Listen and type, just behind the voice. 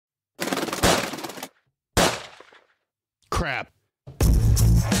crap.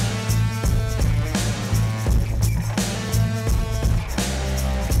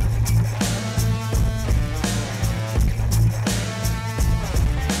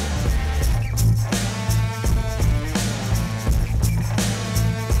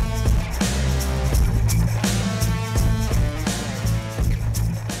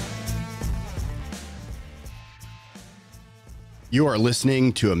 You are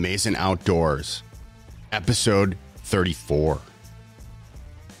listening to Amazing Outdoors, episode 34.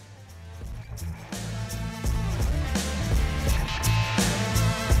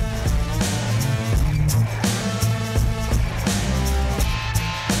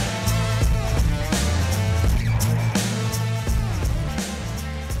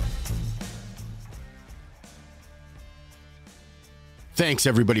 Thanks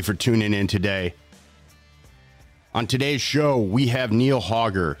everybody for tuning in today. On today's show, we have Neil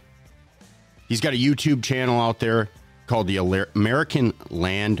Hauger. He's got a YouTube channel out there called the American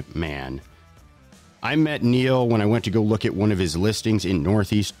Landman. I met Neil when I went to go look at one of his listings in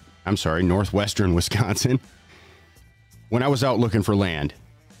northwestern Wisconsin, when I was out looking for land.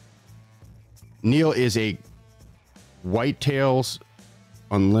 Neil is a Whitetail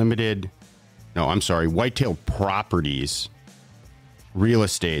Properties real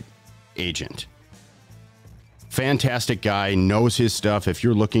estate agent. Fantastic guy, knows his stuff. If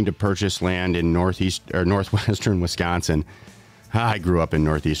you're looking to purchase land in northwestern Wisconsin, I grew up in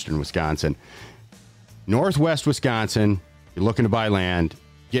northeastern Wisconsin. Northwest Wisconsin, you're looking to buy land,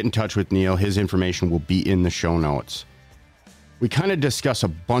 get in touch with Neil. His information will be in the show notes. We kind of discuss a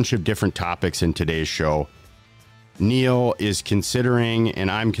bunch of different topics in today's show. Neil is considering, and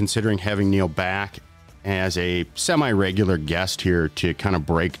I'm considering having Neil back as a semi-regular guest here to kind of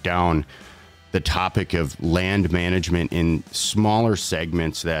break down the topic of land management in smaller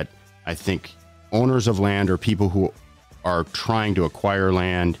segments that I think owners of land or people who are trying to acquire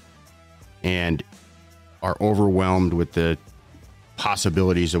land and are overwhelmed with the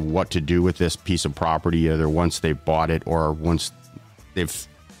possibilities of what to do with this piece of property, either once they've bought it or once they've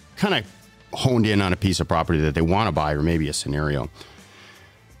kind of honed in on a piece of property that they want to buy, or maybe a scenario.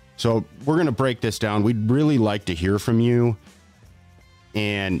 So we're going to break this down. We'd really like to hear from you.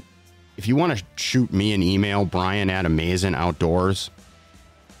 And if you want to shoot me an email, Brian at Amazing Outdoors,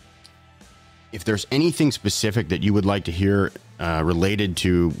 if there's anything specific that you would like to hear related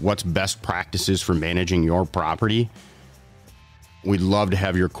to what's best practices for managing your property, we'd love to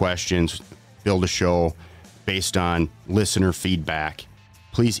have your questions, build a show based on listener feedback.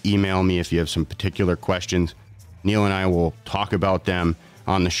 Please email me if you have some particular questions. Neil and I will talk about them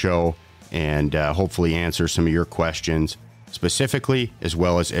on the show and hopefully answer some of your questions specifically, as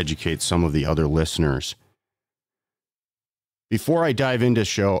well as educate some of the other listeners. Before I dive into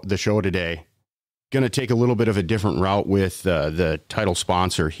the show today, going to take a little bit of a different route with the title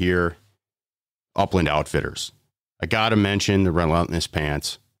sponsor here, Upland Outfitters. I got to mention the Relentless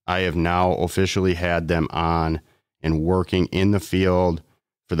pants. I have now officially had them on and working in the field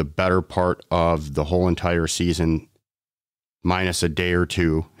for the better part of the whole entire season, minus a day or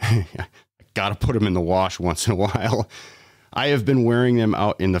two. I got to put them in the wash once in a while. I have been wearing them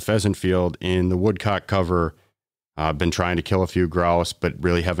out in the pheasant field in the woodcock cover. I've been trying to kill a few grouse, but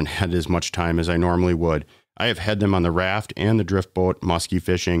really haven't had as much time as I normally would. I have had them on the raft and the drift boat, muskie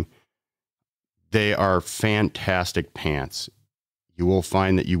fishing. They are fantastic pants. You will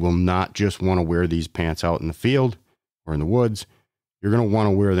find that you will not just want to wear these pants out in the field or in the woods. You're going to want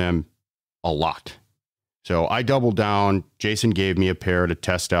to wear them a lot. So I doubled down. Jason gave me a pair to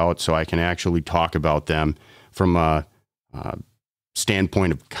test out so I can actually talk about them from a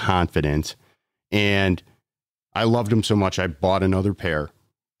standpoint of confidence. And I loved them so much, I bought another pair.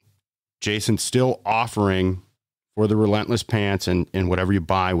 Jason's still offering for the Relentless pants and whatever you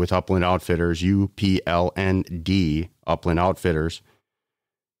buy with Upland Outfitters, UPLND, Upland Outfitters,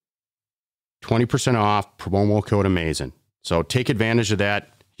 20% off, promo code Amazing. So take advantage of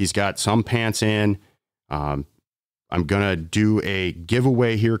that. He's got some pants in. I'm going to do a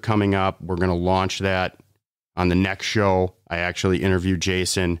giveaway here coming up. We're going to launch that on the next show. I actually interviewed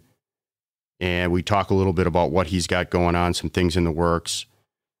Jason and we talk a little bit about what he's got going on, some things in the works,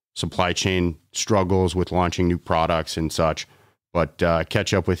 supply chain struggles with launching new products and such. But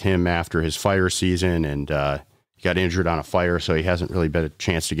catch up with him after his fire season, and he got injured on a fire, so he hasn't really been a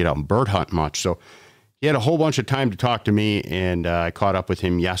chance to get out and bird hunt much. So he had a whole bunch of time to talk to me, and I caught up with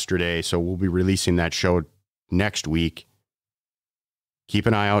him yesterday. So we'll be releasing that show next week. Keep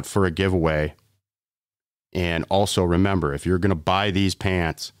an eye out for a giveaway. And also remember, if you're going to buy these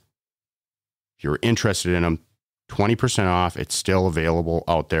pants, if you're interested in them, 20% off. It's still available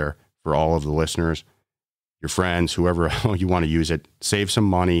out there for all of the listeners. your friends, whoever you want to use it. Save some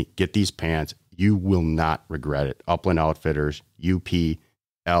money. Get these pants. You will not regret it. Upland Outfitters, UPLND.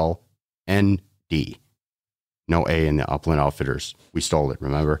 No A in the Upland Outfitters. We stole it,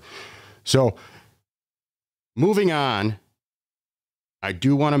 remember? So, moving on, I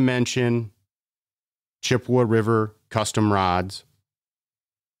do want to mention Chippewa River Custom Rods.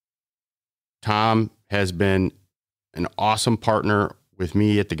 Tom has been an awesome partner with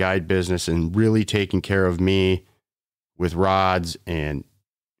me at the guide business and really taking care of me with rods, and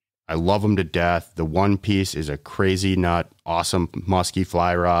I love them to death. The one piece is a crazy nut, awesome musky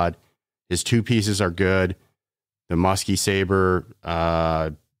fly rod. His two pieces are good. The Muskie Saber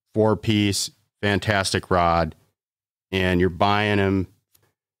 4-piece, fantastic rod. And you're buying them,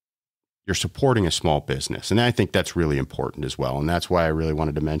 you're supporting a small business. And I think that's really important as well. And that's why I really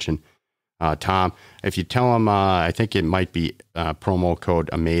wanted to mention Tom. If you tell him, I think it might be promo code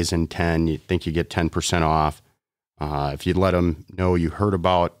AMAZING10, you think you get 10% off. If you let him know you heard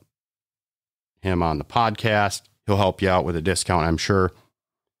about him on the podcast, he'll help you out with a discount, I'm sure.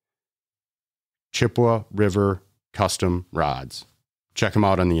 Chippewa River Custom Rods. Check them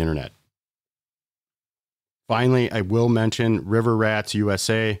out on the internet. Finally, I will mention River Rats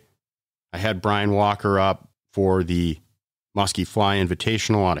USA. I had Brian Walker up for the Muskie Fly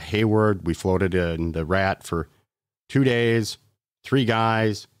Invitational out of Hayward. We floated in the Rat for 2 days, 3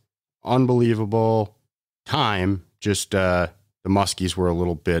 guys, unbelievable time. Just the muskies were a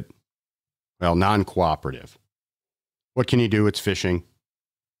little bit, well, non-cooperative. What can you do? It's fishing.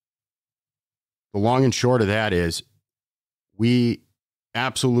 The long and short of that is we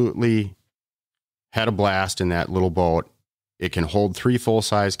absolutely had a blast in that little boat. It can hold 3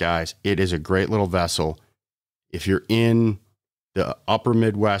 full-size guys. It is a great little vessel. If you're in the upper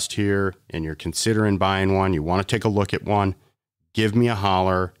Midwest here and you're considering buying one, you want to take a look at one, give me a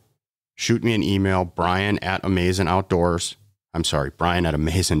holler. Shoot me an email,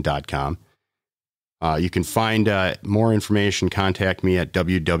 Brian@amazing.com. You can find more information, contact me at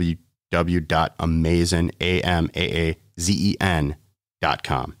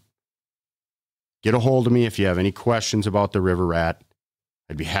www.amazing.com. Get a hold of me if you have any questions about the River Rat.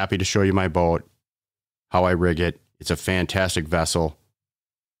 I'd be happy to show you my boat, how I rig it. It's a fantastic vessel.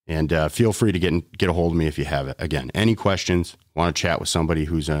 And feel free to get a hold of me if you have it. Again, any questions, want to chat with somebody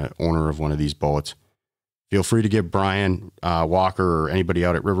who's an owner of one of these boats, feel free to give Brian Walker or anybody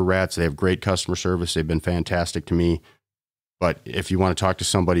out at River Rats. They have great customer service. They've been fantastic to me. But if you want to talk to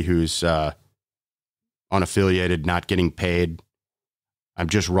somebody who's unaffiliated, not getting paid, I'm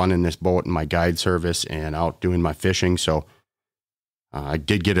just running this boat in my guide service and out doing my fishing. So I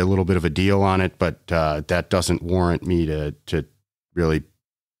did get a little bit of a deal on it, but that doesn't warrant me to really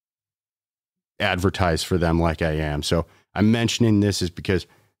advertise for them like I am. So I'm mentioning this is because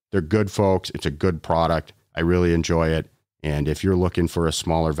they're good folks. It's a good product. I really enjoy it. And if you're looking for a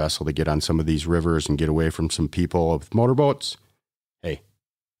smaller vessel to get on some of these rivers and get away from some people with motorboats, hey,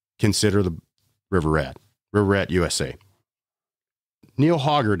 consider the River Rat USA. Neil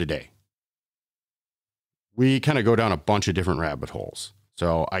Hauger today. We kind of go down a bunch of different rabbit holes.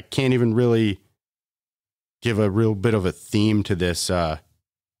 So I can't even really give a real bit of a theme to this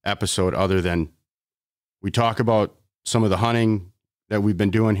episode other than we talk about some of the hunting that we've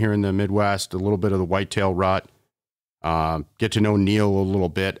been doing here in the Midwest, a little bit of the whitetail rut, get to know Neil a little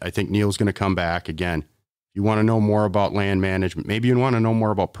bit. I think Neil's going to come back again. If you want to know more about land management, maybe you want to know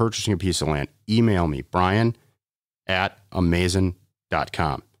more about purchasing a piece of land, email me,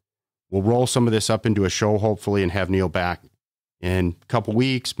 Brian@amazing.com. We'll roll some of this up into a show, hopefully, and have Neil back in a couple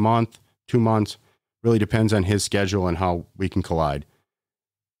weeks, month, 2 months. Really depends on his schedule and how we can collide.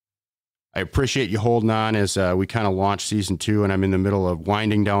 I appreciate you holding on as we kind of launch season 2, and I'm in the middle of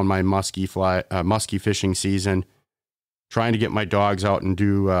winding down my muskie fishing season, trying to get my dogs out and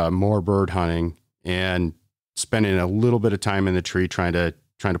do more bird hunting, and spending a little bit of time in the tree trying to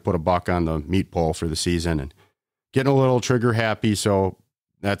put a buck on the meat pole for the season, and getting a little trigger happy. So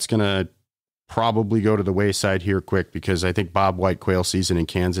that's going to probably go to the wayside here quick because I think bobwhite quail season in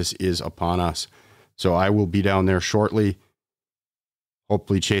Kansas is upon us. So I will be down there shortly,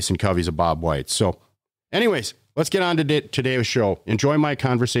 hopefully chasing coveys of bobwhite. So anyways, let's get on to today's show. Enjoy my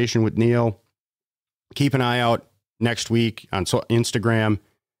conversation with Neil. Keep an eye out next week on Instagram.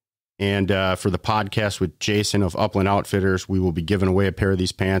 And for the podcast with Jason of Upland Outfitters, we will be giving away a pair of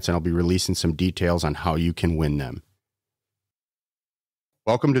these pants, and I'll be releasing some details on how you can win them.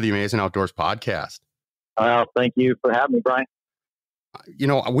 Welcome to the Amazing Outdoors podcast. Thank you for having me, Brian. You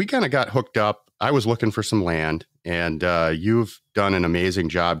know, we kind of got hooked up. I was looking for some land, and you've done an amazing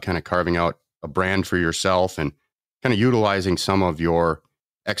job kind of carving out a brand for yourself and kind of utilizing some of your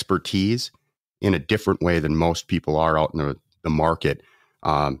expertise. in a different way than most people are out in the market.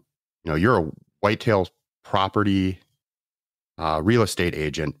 You're a whitetail property real estate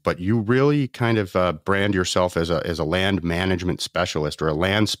agent, but you really kind of brand yourself as a land management specialist or a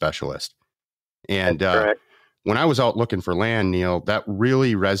land specialist. And when I was out looking for land, Neil, that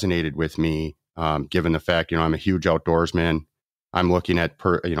really resonated with me, given the fact, I'm a huge outdoorsman. I'm looking at,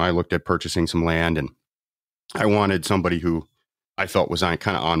 I looked at purchasing some land, and I wanted somebody who I felt was kind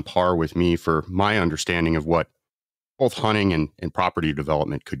of on par with me for my understanding of what both hunting and property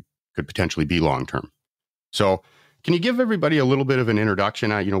development could potentially be long term. So can you give everybody a little bit of an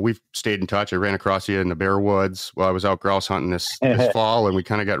introduction? We've stayed in touch. I ran across you in the Bear Woods while I was out grouse hunting this fall, and we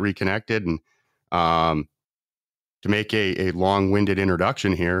kind of got reconnected. And to make a long-winded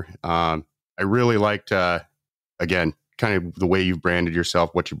introduction here, I really liked, again, kind of the way you've branded yourself,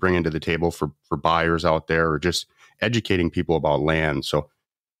 what you bring into the table for buyers out there, or just educating people about land. So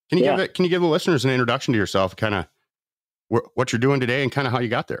can you give the listeners an introduction to yourself, kind of what you're doing today and kind of how you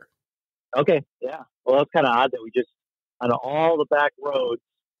got there? Okay. Yeah. Well, it's kind of odd that we just, on all the back roads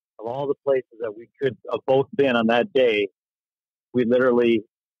of all the places that we could have both been on that day, we literally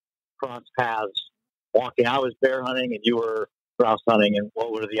crossed paths walking. I was bear hunting and you were grouse hunting, and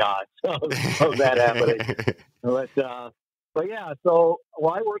what were the odds of that happening? But yeah, so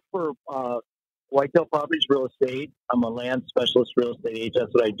I work for Whitetail Properties Real Estate. I'm a land specialist real estate agent.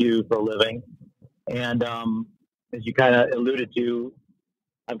 That's what I do for a living. And as you kind of alluded to,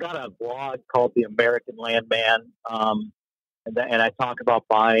 I've got a blog called The American Landman, and I talk about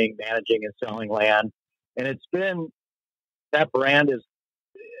buying, managing, and selling land. And it's been, that brand is,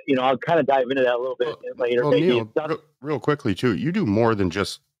 I'll kind of dive into that a little bit later. Well, Neil, real quickly too, you do more than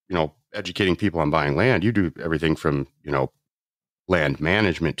just, educating people on buying land. You do everything from, land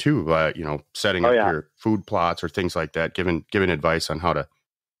management too, setting up your food plots or things like that, giving advice on how to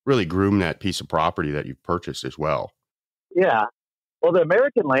really groom that piece of property that you've purchased as well. Yeah. Well, the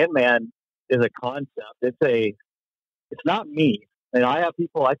American Landman is a concept. It's not me. And I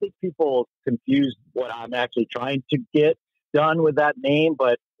think people confuse what I'm actually trying to get done with that name,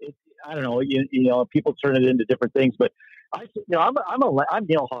 but I don't know, people turn it into different things, but I'm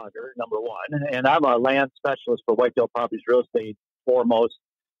Neil Hauger, number one, and I'm a land specialist for Whitetail Properties Real Estate, foremost,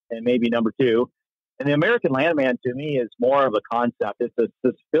 and maybe number two. And the American Landman to me is more of a concept. It's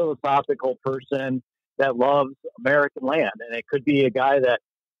this philosophical person that loves American land. And it could be a guy that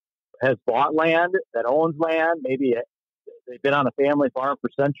has bought land, that owns land. Maybe they've been on a family farm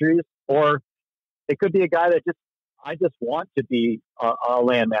for centuries, or it could be a guy that I just want to be a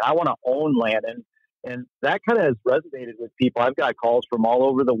landman. I want to own land. And that kind of has resonated with people. I've got calls from all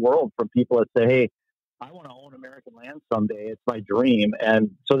over the world from people that say, hey, I want to own American land someday. It's my dream. And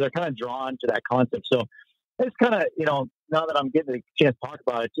so they're kind of drawn to that concept. So it's kind of, now that I'm getting a chance to talk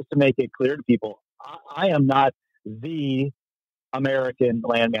about it, just to make it clear to people, I am not the American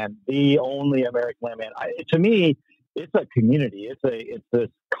landman, the only American landman. To me, it's a community. It's this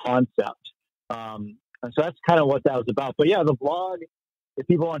concept. And so that's kind of what that was about. But yeah, the blog, if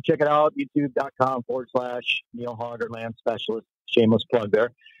people want to check it out, youtube.com/Neil Hauger Land Specialist, shameless plug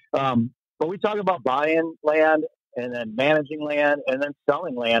there. But we talk about buying land and then managing land and then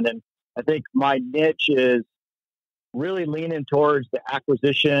selling land. And I think my niche is really leaning towards the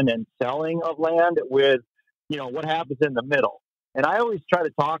acquisition and selling of land with, what happens in the middle. And I always try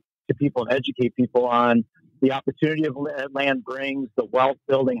to talk to people and educate people on the opportunity of land brings, the wealth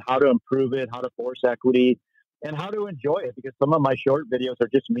building, how to improve it, how to force equity, and how to enjoy it. Because some of my short videos are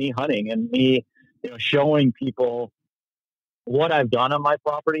just me hunting and me, showing people what I've done on my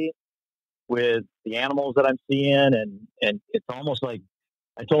property with the animals that I'm seeing. And it's almost like,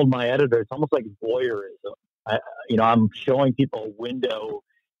 I told my editor, it's almost like voyeurism. I'm showing people a window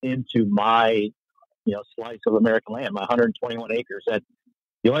into my, slice of American land, my 121 acres. That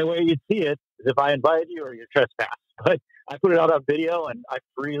the only way you'd see it is if I invited you or you trespass. But I put it out on video and I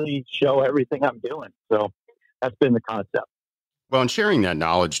freely show everything I'm doing. So that's been the concept. Well, and sharing that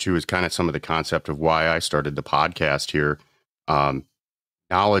knowledge too is kind of some of the concept of why I started the podcast here.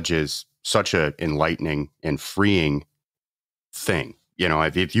 Knowledge is such an enlightening and freeing thing.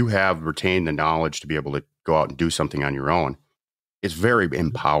 If you have retained the knowledge to be able to go out and do something on your own, it's very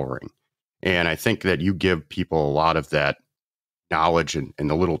empowering. And I think that you give people a lot of that knowledge and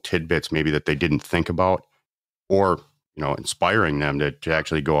the little tidbits maybe that they didn't think about, or, inspiring them to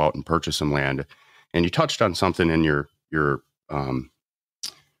actually go out and purchase some land. And you touched on something in your kind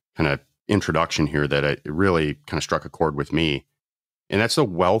of introduction here that it really kind of struck a chord with me. And that's the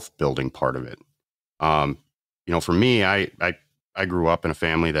wealth building part of it. For me, I grew up in a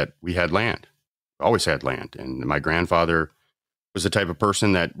family that we had land, always had land. And my grandfather was the type of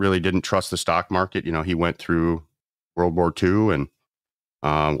person that really didn't trust the stock market. You know, he went through World War II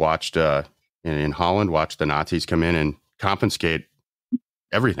and watched in Holland, watched the Nazis come in and confiscate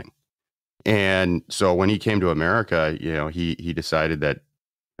everything. And so when he came to America, you know, he decided that,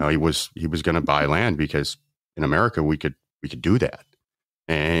 you know, he was going to buy land because in America we could do that,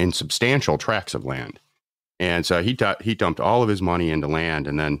 and substantial tracts of land. And so he dumped all of his money into land,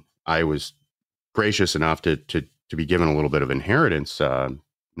 and then I was gracious enough to be given a little bit of inheritance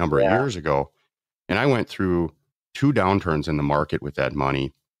number of years ago, and I went through 2 downturns in the market with that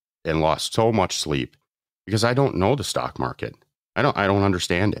money and lost so much sleep because I don't know the stock market. I don't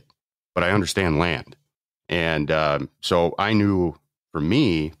understand it, but I understand land. And so I knew for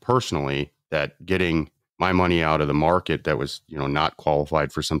me personally that getting my money out of the market that was, you know, not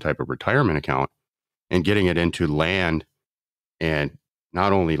qualified for some type of retirement account and getting it into land, and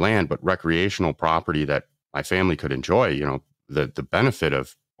not only land, but recreational property that my family could enjoy, you know, the benefit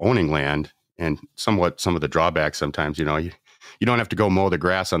of owning land and somewhat some of the drawbacks sometimes, you know, you don't have to go mow the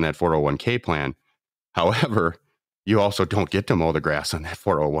grass on that 401k plan. However, you also don't get to mow the grass on that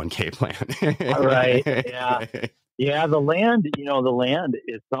 401k plan. Right. Yeah. Yeah. The land, you know, the land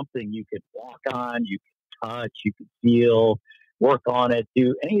is something you could walk on, you can touch, you can feel, work on it,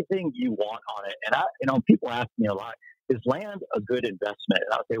 do anything you want on it. And you know, people ask me a lot, is land a good investment?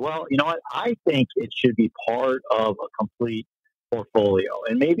 And I'll say, well, you know what? I think it should be part of a complete portfolio.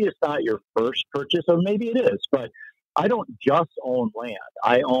 And maybe it's not your first purchase, or maybe it is, but I don't just own land.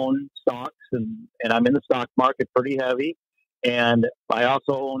 I own stocks, and I'm in the stock market pretty heavy. And I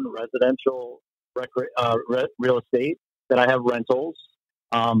also own residential real estate that I have rentals.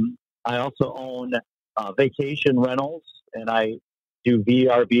 I also own vacation rentals, and I do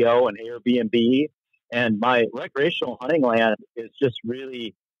VRBO and Airbnb. And my recreational hunting land is just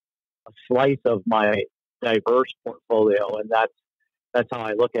really a slice of my diverse portfolio, and that's how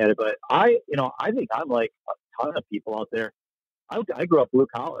I look at it. But I think I'm like a ton of people out there. I grew up blue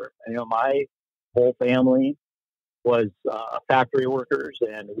collar. You know, my whole family was factory workers,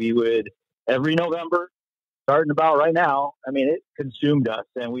 and we would every November, starting about right now. I mean, it consumed us,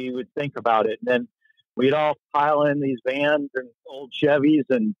 and we would think about it, and then we'd all pile in these vans and old Chevys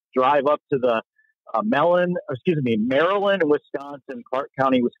and drive up to the Maryland and Wisconsin, Clark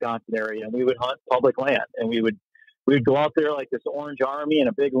County, Wisconsin area, and we would hunt public land, and we would go out there like this orange army in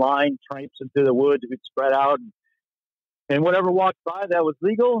a big line, traipsing through the woods. We'd spread out, and whatever walked by that was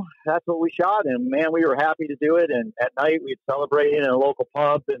legal, that's what we shot. And man, we were happy to do it. And at night we'd celebrate in a local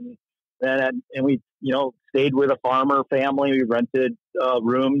pub, and we, you know, stayed with a farmer family. We rented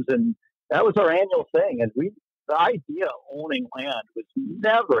rooms, and that was our annual thing. And the idea of owning land was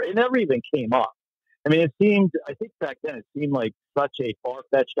never even came up. I mean, I think back then it seemed like such a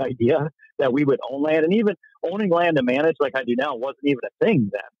far-fetched idea that we would own land, and even owning land to manage like I do now wasn't even a thing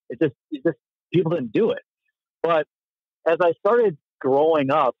then. It just people didn't do it. But as I started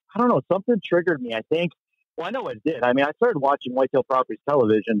growing up, I don't know, something triggered me. I think, well, I know it did. I mean, I started watching Whitetail Properties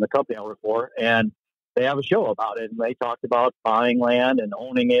Television, the company I work for, and they have a show about it, and they talked about buying land and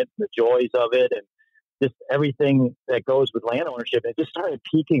owning it, the joys of it, and just everything that goes with land ownership. It just started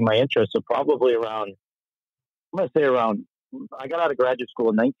piquing my interest. So probably around, I got out of graduate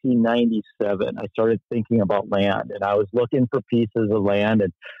school in 1997. I started thinking about land, and I was looking for pieces of land.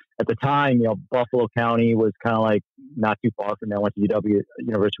 And at the time, you know, Buffalo County was kind of like not too far from me. I went to UW,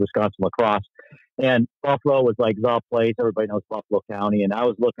 University of Wisconsin La Crosse, and Buffalo was like the place. Everybody knows Buffalo County. And I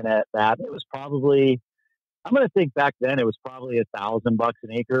was looking at that. It was probably, I'm going to think back then, it was probably $1,000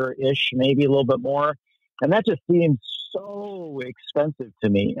 an acre ish, maybe a little bit more. And that just seemed so expensive to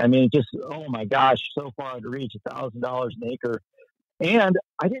me. I mean, just, oh my gosh, so far to reach $1,000 an acre. And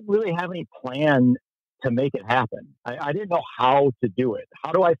I didn't really have any plan to make it happen. I didn't know how to do it.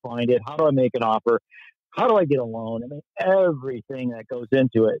 How do I find it? How do I make an offer? How do I get a loan? I mean, everything that goes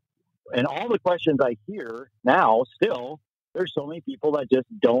into it. And all the questions I hear now, still, there's so many people that just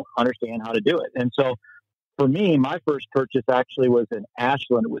don't understand how to do it. And so for me, my first purchase actually was in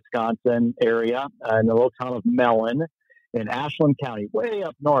Ashland, Wisconsin area, in the little town of Mellon in Ashland County, way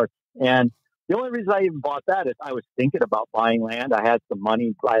up north. And the only reason I even bought that is I was thinking about buying land. I had some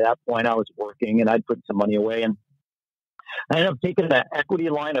money by that point. I was working, and I'd put some money away. And I ended up taking an equity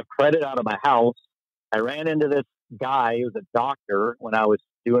line of credit out of my house. I ran into this guy who was a doctor when I was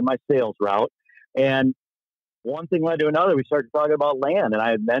doing my sales route. And one thing led to another. We started talking about land, and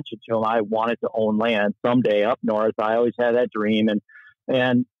I had mentioned to him I wanted to own land someday up north. I always had that dream.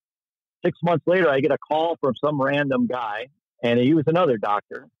 And 6 months later, I get a call from some random guy, and he was another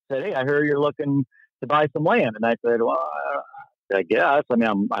doctor. Said, "Hey, I heard you're looking to buy some land." And I said, "Well, I guess. I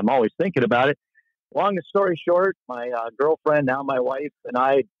mean, I'm always thinking about it." long story short, my girlfriend, now my wife, and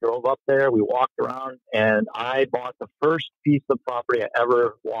I drove up there. We walked around, and I bought the first piece of property I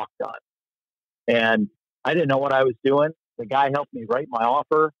ever walked on. And I didn't know what I was doing. The guy helped me write my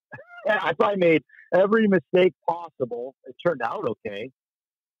offer. I probably made every mistake possible. It turned out okay.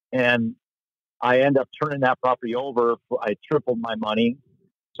 And I ended up turning that property over. I tripled my money.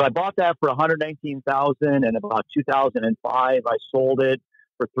 So I bought that for $119,000, and about 2005, I sold it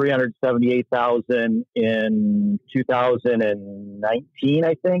for $378,000 in 2019,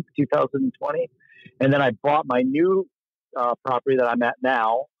 I think, 2020. And then I bought my new property that I'm at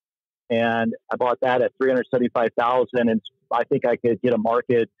now, and I bought that at $375,000, and I think I could get a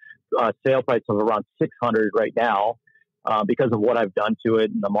market sale price of around $600 right now because of what I've done to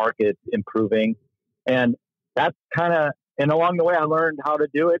it and the market improving. And that's kind of, and along the way, I learned how to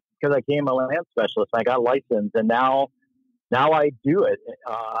do it because I became a land specialist. I got licensed, and now I do it.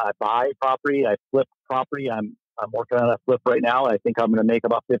 I buy property, I flip property. I'm working on a flip right now. I think I'm going to make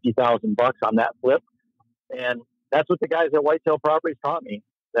about $50,000 on that flip. And that's what the guys at Whitetail Properties taught me,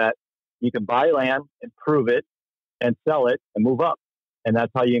 that you can buy land, improve it, and sell it and move up. And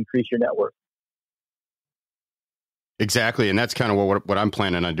that's how you increase your net worth. Exactly. And that's kind of what I'm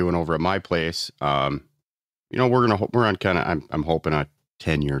planning on doing over at my place. You know, we're on kind of, I'm hoping a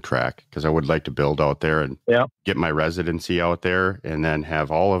 10-year track, because I would like to build out there and get my residency out there, and then have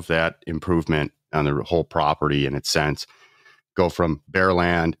all of that improvement on the whole property in its sense, go from bare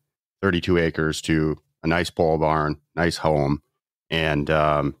land, 32 acres, to a nice pole barn, nice home, and,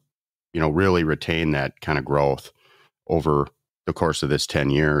 you know, really retain that kind of growth over the course of this 10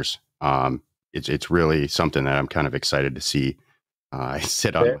 years. It's really something that I'm kind of excited to see. I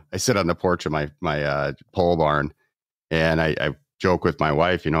sit on the porch of my pole barn, and I joke with my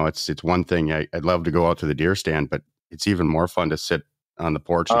wife, you know, it's one thing I'd love to go out to the deer stand, but it's even more fun to sit on the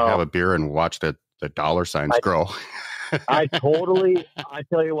porch and have a beer and watch the dollar signs grow. I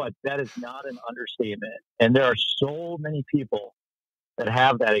tell you what, that is not an understatement. And there are so many people that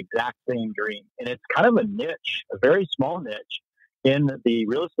have that exact same dream. And it's kind of a niche, a very small niche in the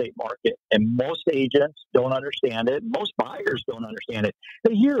real estate market. And most agents don't understand it. Most buyers don't understand it.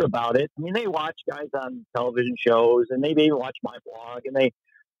 They hear about it. I mean, they watch guys on television shows, and maybe even watch my blog, and they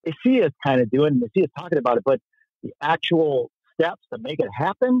see us kind of doing, they see us talking about it. But the actual steps to make it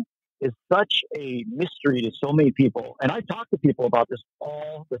happen is such a mystery to so many people. And I talk to people about this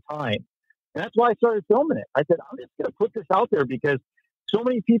all the time. And that's why I started filming it. I said, I'm just going to put this out there because so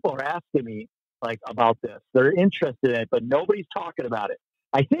many people are asking me like about this. They're interested in it, but nobody's talking about it.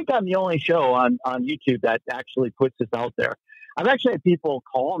 I think I'm the only show on YouTube that actually puts this out there. I've actually had people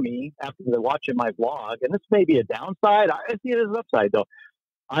call me after they're watching my vlog, and this may be a downside. I see it as an upside though.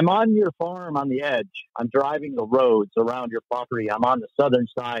 I'm on your farm on the edge. I'm driving the roads around your property. I'm on the southern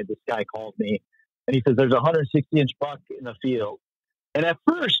side. This guy called me, and he says, there's a 160-inch buck in the field. And at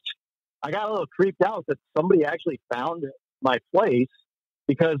first, I got a little creeped out that somebody actually found my place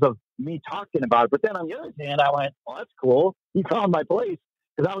because of me talking about it. But then on the other hand, I went, well, that's cool. You found my place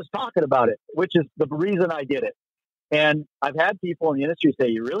because I was talking about it, which is the reason I did it. And I've had people in the industry say,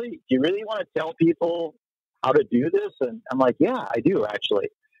 do you really want to tell people how to do this? And I'm like, yeah, I do actually.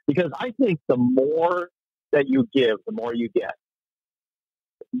 Because I think the more that you give, the more you get.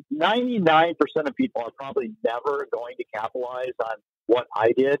 99% of people are probably never going to capitalize on what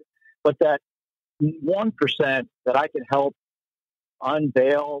I did, but that 1% that I can help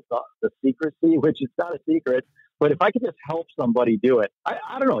unveil the secrecy, which is not a secret, but if I could just help somebody do it,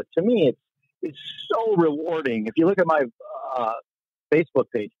 I don't know. To me, it's so rewarding. If you look at my Facebook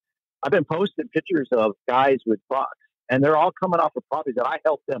page, I've been posting pictures of guys with bucks, and they're all coming off of properties that I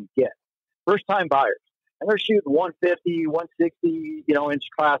helped them get. First-time buyers. And they're shooting 150, 160, inch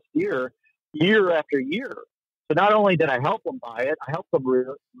class deer year after year. So not only did I help them buy it, I helped them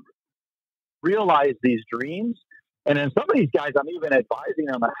realize these dreams. And then some of these guys, I'm even advising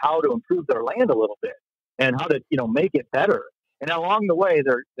them on how to improve their land a little bit and how to, make it better. And along the way,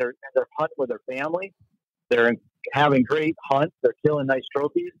 they're hunting with their family. They're having great hunts. They're killing nice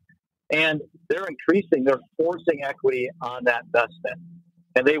trophies. And they're forcing equity on that investment.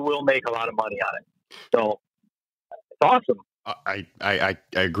 And they will make a lot of money on it. So it's awesome. I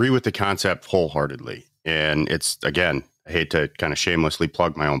agree with the concept wholeheartedly. And it's, again, I hate to kind of shamelessly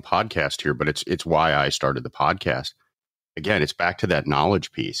plug my own podcast here, but it's why I started the podcast. Again, it's back to that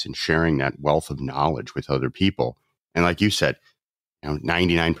knowledge piece and sharing that wealth of knowledge with other people. And like you said,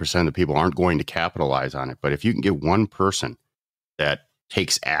 99% of the people aren't going to capitalize on it. But if you can get one person that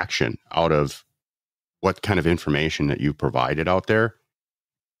takes action out of what kind of information that you provided out there,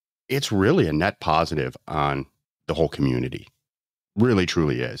 it's really a net positive on the whole community. Really,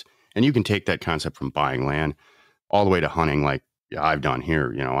 truly is. And you can take that concept from buying land all the way to hunting, like I've done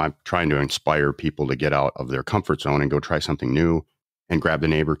here. I'm trying to inspire people to get out of their comfort zone and go try something new and grab the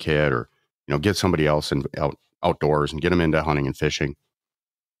neighbor kid or, get somebody else outdoors and get them into hunting and fishing.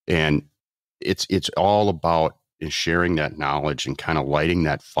 And it's all about sharing that knowledge and kind of lighting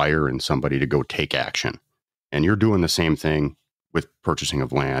that fire in somebody to go take action. And you're doing the same thing with purchasing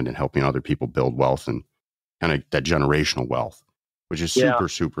of land and helping other people build wealth and kind of that generational wealth, which is super,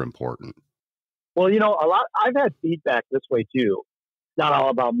 super important. Well, I've had feedback this way too. It's not all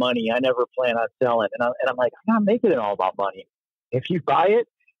about money. I never plan on selling. And I'm like, I'm not making it all about money. If you buy it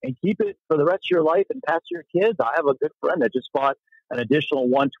and keep it for the rest of your life and pass to your kids, I have a good friend that just bought an additional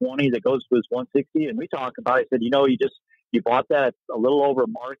 120 that goes to his 160. And we talk about it. I said, you bought that a little over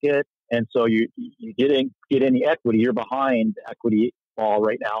market. And so you didn't get any equity. You're behind equity ball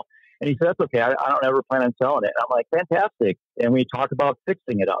right now. And he said, that's okay. I don't ever plan on selling it. And I'm like, fantastic. And we talk about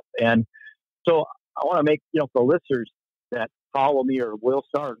fixing it up. And so I want to make, for listeners that follow me or will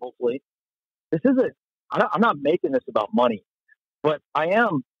start, hopefully, I'm not making this about money, but I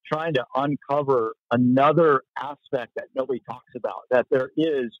am trying to uncover another aspect that nobody talks about, that there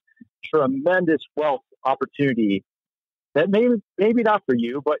is tremendous wealth opportunity that maybe not for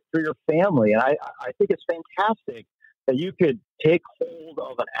you, but for your family. And I think it's fantastic that you could take hold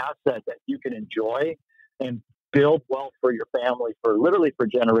of an asset that you can enjoy and build wealth for your family for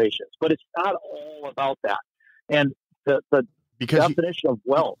generations. But it's not all about that. And the definition of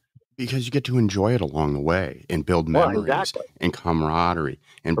wealth. Because you get to enjoy it along the way and build memories and camaraderie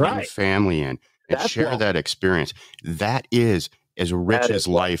and bring family in and share that experience. That is as rich as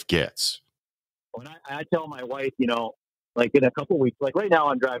life gets. When I tell my wife, like in a couple of weeks, like right now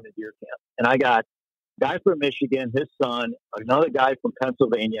I'm driving to deer camp and I got a guy from Michigan, his son, another guy from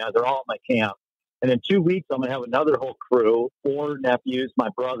Pennsylvania. They're all at my camp. And in 2 weeks, I'm going to have another whole crew, 4 nephews, my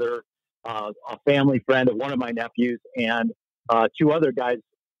brother, a family friend of one of my nephews, and 2 other guys.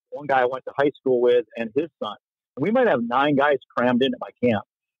 One guy I went to high school with and his son. And we might have 9 guys crammed into my camp.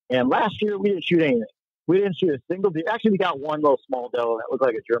 And last year, we didn't shoot anything. We didn't shoot a single deer. Actually, we got one little small doe that looked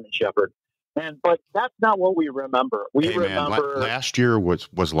like a German Shepherd. But that's not what we remember. Last year was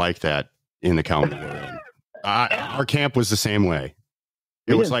like that in the county we're in. Our camp was the same way.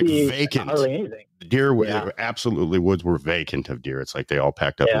 It was like vacant. Hardly anything. The deer absolutely woods were vacant of deer. It's like they all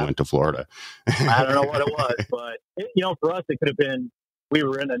packed up and went to Florida. I don't know what it was, but for us, it could have been. We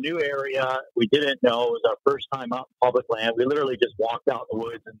were in a new area. We didn't know. It was our first time out in public land. We literally just walked out in the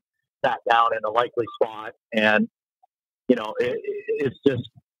woods and sat down in a likely spot. And, it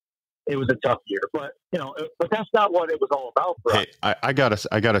was a tough year. But, but that's not what it was all about for us. I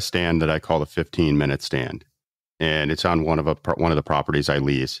got a stand that I call the 15-minute stand. And it's on one of the properties I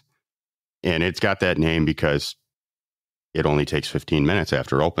lease. And it's got that name because it only takes 15 minutes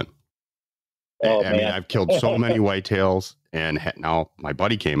after open. I mean, I've killed so many whitetails, and now my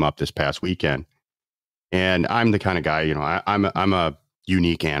buddy came up this past weekend, and I'm the kind of guy, I'm a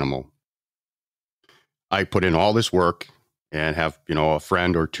unique animal. I put in all this work and have, a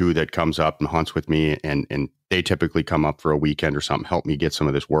friend or 2 that comes up and hunts with me, and they typically come up for a weekend or something, help me get some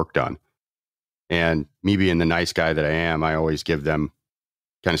of this work done. And me being the nice guy that I am, I always give them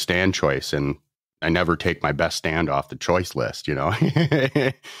kind of stand choice, and I never take my best stand off the choice list,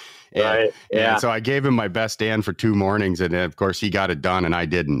 And so I gave him my best stand for 2 mornings, and of course he got it done and I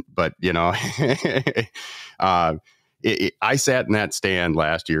didn't. But I sat in that stand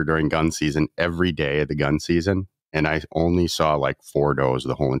last year during gun season every day of the gun season, and I only saw like 4 does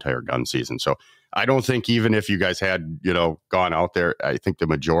the whole entire gun season. So I don't think even if you guys had gone out there, I think the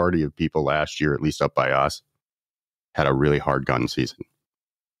majority of people last year, at least up by us, had a really hard gun season.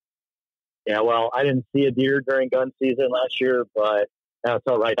 Yeah, well, I didn't see a deer during gun season last year, but that's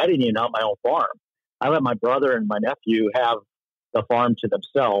all right. I didn't even own my own farm. I let my brother and my nephew have the farm to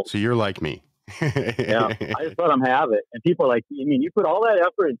themselves. So you're like me. Yeah, I just let them have it. And people are like, you mean you put all that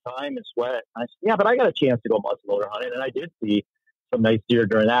effort and time and sweat? I said, yeah, but I got a chance to go muzzleloader hunting, and I did see some nice deer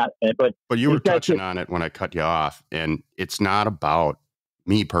during that. But you were touching on it when I cut you off, and it's not about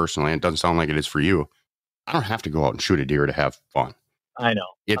me personally. It doesn't sound like it is for you. I don't have to go out and shoot a deer to have fun. I know.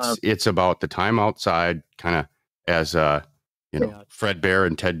 It's about the time outside, kind of as Fred Bear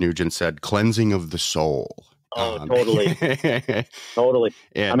and Ted Nugent said, cleansing of the soul. Oh, totally. Totally.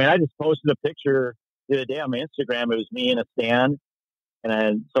 I mean, I just posted a picture the other day on my Instagram. It was me in a stand, and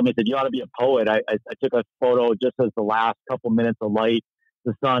then somebody said, you ought to be a poet. I took a photo just as the last couple minutes of light,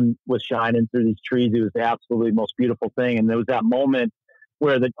 the sun was shining through these trees. It was the absolutely most beautiful thing. And there was that moment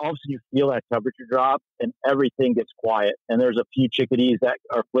where all of a sudden you feel that temperature drop and everything gets quiet. And there's a few chickadees that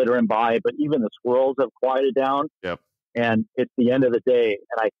are flittering by, but even the squirrels have quieted down. Yep. And it's the end of the day,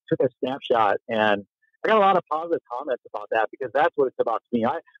 and I took a snapshot, and I got a lot of positive comments about that because that's what it's about to me.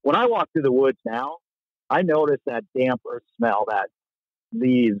 When I walk through the woods now, I notice that damp earth smell, that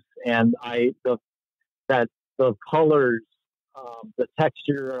leaves, and the colors, the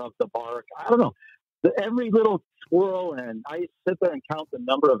texture of the bark. I don't know. Every little squirrel, and I sit there and count the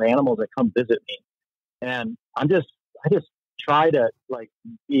number of animals that come visit me, and I just try to like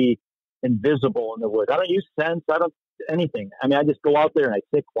be invisible in the woods. I don't use scents. I don't anything. I mean, I just go out there and I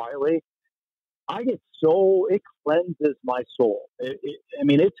sit quietly. It cleanses my soul.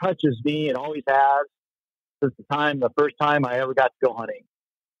 It touches me. It always has since the first time I ever got to go hunting.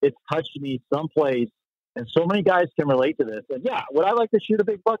 It's touched me someplace, and so many guys can relate to this. And yeah, would I like to shoot a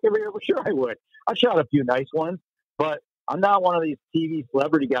big buck every year? Well, sure I would. I shot a few nice ones, but I'm not one of these TV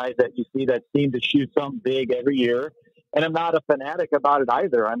celebrity guys that you see that seem to shoot something big every year. And I'm not a fanatic about it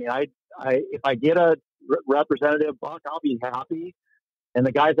either. I mean, if I get a representative buck, I'll be happy. And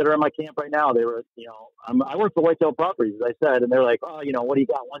the guys that are in my camp right now, they were, I work for Whitetail Properties, as I said, and they're like, oh, what do you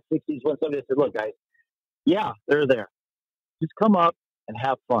got? 160s, 170s. I said, look, guys, yeah, they're there. Just come up and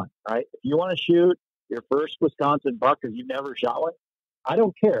have fun. All right. If you want to shoot your first Wisconsin buck because you've never shot one, I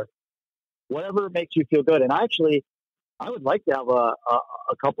don't care. Whatever makes you feel good. And I would like to have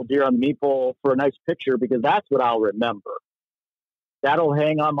a couple deer on the meat pole for a nice picture because that's what I'll remember. That'll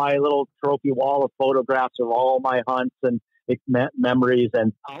hang on my little trophy wall of photographs of all my hunts and memories,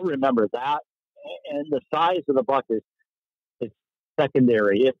 and I'll remember that. And the size of the buck it's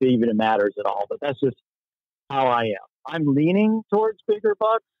secondary, if even it matters at all. But that's just how I am. I'm leaning towards bigger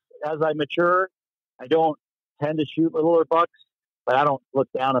bucks as I mature. I don't tend to shoot littler bucks, but I don't look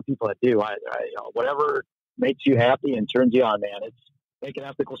down on people that do. Whatever makes you happy and turns you on, man. It's make an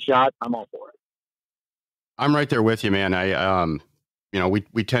ethical shot. I'm all for it. I'm right there with you, man.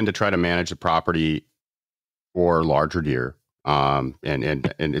 We tend to try to manage the property for larger deer. And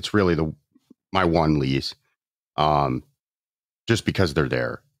it's really my one lease, just because they're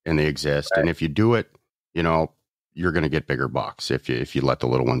there and they exist. Right. And if you do it, you're going to get bigger bucks if you let the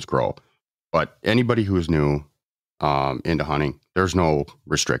little ones grow. But anybody who's new, into hunting, there's no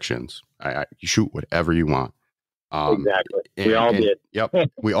restrictions. You shoot whatever you want. Exactly. We all did. Yep.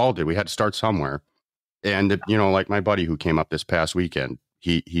 We all did. We had to start somewhere. And, like my buddy who came up this past weekend,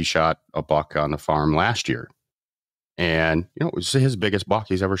 he shot a buck on the farm last year. And, it was his biggest buck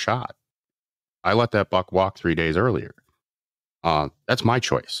he's ever shot. I let that buck walk 3 days earlier. That's my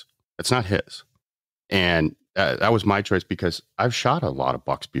choice. That's not his. And that was my choice because I've shot a lot of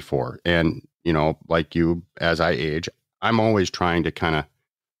bucks before. And, like you, as I age, I'm always trying to kind of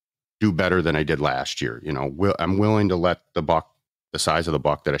do better than I did last year. I'm willing to let the size of the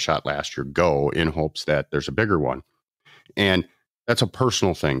buck that I shot last year go in hopes that there's a bigger one. And that's a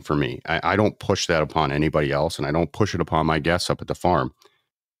personal thing for me. I don't push that upon anybody else, and I don't push it upon my guests up at the farm.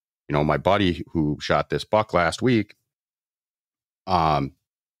 My buddy who shot this buck last week,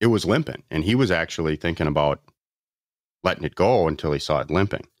 it was limping, and he was actually thinking about letting it go until he saw it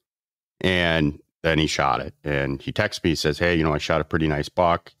limping. And then he shot it, and he texts me, he says, hey, I shot a pretty nice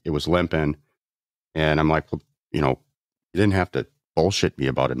buck. It was limping. And I'm like, well, you didn't have to bullshit me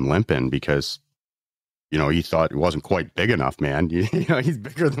about him limping because, he thought it wasn't quite big enough, man. He's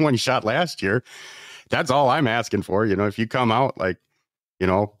bigger than when he shot last year. That's all I'm asking for. If you come out, like,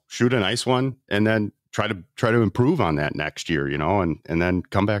 shoot a nice one and then try to improve on that next year, and then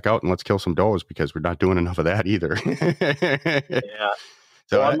come back out and let's kill some does because we're not doing enough of that either. Yeah.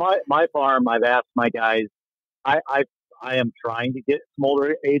 So on my farm, I've asked my guys, I am trying to get some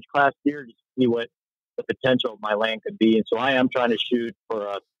older age class deer just to see what the potential of my land could be. And so I am trying to shoot for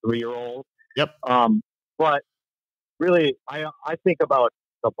a 3-year-old. Yep. But really, I think about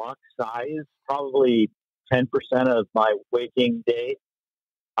the buck size, probably 10% of my waking day.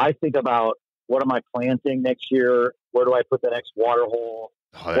 I think about what am I planting next year? Where do I put the next water hole?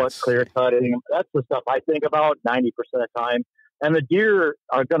 What clear cutting? That's the stuff I think about 90% of the time. And the deer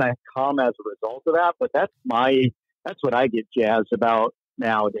are going to come as a result of that. But that's what I get jazzed about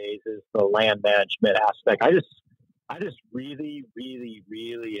nowadays is the land management aspect. I just really, really,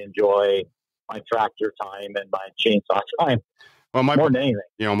 really enjoy my tractor time and my chainsaw time. Well, more than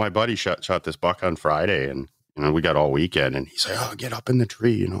anything. My buddy shot this buck on Friday, and we got all weekend, and he's like, "Oh, get up in the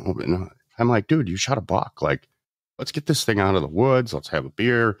tree," And I'm like, "Dude, you shot a buck. Like, let's get this thing out of the woods. Let's have a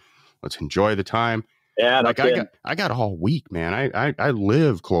beer. Let's enjoy the time." Yeah, like I got all week, man. I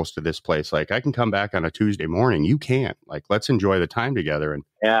live close to this place. Like, I can come back on a Tuesday morning. You can't. Like, let's enjoy the time together. And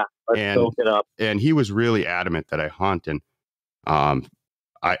let's soak it up. And he was really adamant that I hunt, and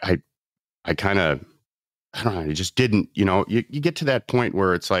I kind of, I don't know, you just didn't, you get to that point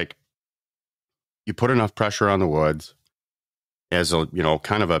where it's like, you put enough pressure on the woods, as a,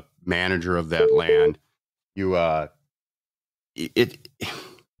 kind of a manager of that land,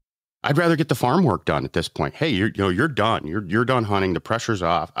 I'd rather get the farm work done at this point. Hey, you're done. You're done hunting. The pressure's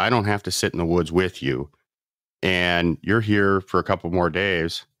off. I don't have to sit in the woods with you. And you're here for a couple more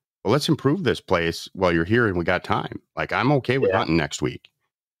days. Well, let's improve this place while you're here and we got time. Like, I'm okay with hunting next week.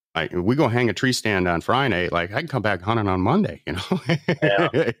 Like, if we go hang a tree stand on Friday, like, I can come back hunting on Monday, Yeah.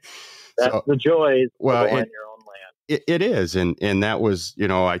 That's the joys of on your own land. It is. And that was,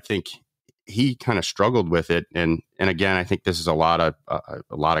 I think he kind of struggled with it. And again, I think this is a lot of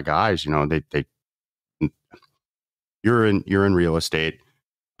guys, you're in real estate.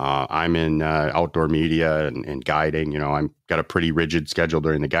 I'm in outdoor media and guiding. I'm got a pretty rigid schedule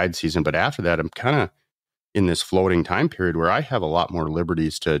during the guide season, but after that, I'm kind of in this floating time period where I have a lot more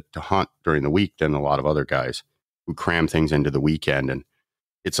liberties to hunt during the week than a lot of other guys who cram things into the weekend. And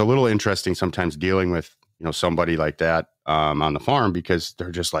it's a little interesting sometimes dealing with, somebody like that on the farm, because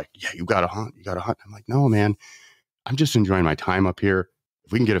they're just like, yeah, you got to hunt. I'm like, no, man, I'm just enjoying my time up here.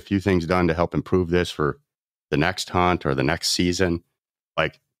 If we can get a few things done to help improve this for the next hunt or the next season,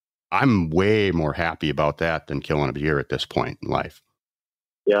 like, I'm way more happy about that than killing a deer at this point in life.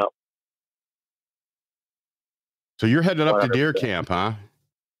 Yeah. So you're headed up 100%. to deer camp, huh?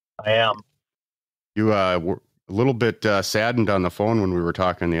 I am. You were a little bit saddened on the phone when we were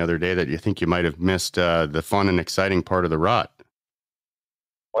talking the other day that you think you might have missed the fun and exciting part of the rut.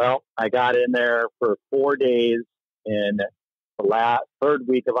 Well, I got in there for 4 days in the third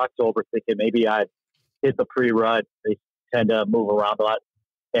week of October, thinking maybe I'd hit the pre-rut. They tend to move around a lot.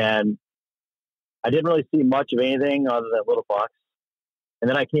 And I didn't really see much of anything other than little bucks. And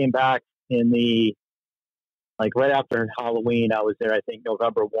then I came back right after Halloween. I was there, I think,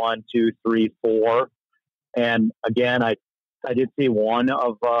 November 1, 2, 3, 4. And again, I did see one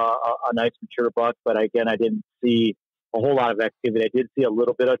of a nice mature buck, but again, I didn't see a whole lot of activity. I did see a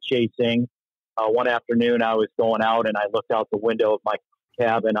little bit of chasing. One afternoon, I was going out and I looked out the window of my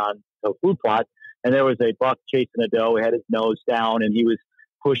cabin on the food plot, and there was a buck chasing a doe. He had his nose down, and he was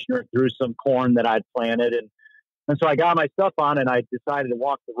pushing her through some corn that I'd planted. And so I got my stuff on, and I decided to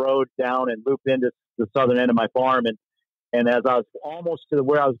walk the road down and loop into the southern end of my farm. And as I was almost to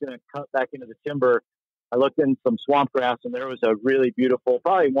where I was going to cut back into the timber, I looked in some swamp grass, and there was a really beautiful,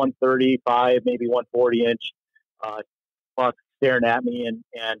 probably 135, maybe 140 inch buck staring at me. And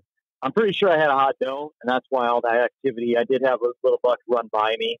I'm pretty sure I had a hot doe, and that's why all that activity. I did have a little buck run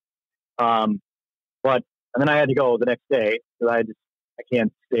by me. And then I had to go the next day because I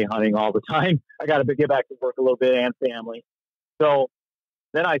can't stay hunting all the time. I got to get back to work a little bit and family. So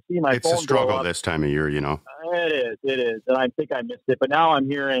then I see my phone. It's a struggle this time of year, It is. And I think I missed it. But now I'm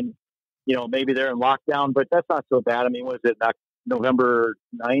hearing, maybe they're in lockdown, but that's not so bad. I mean, was it November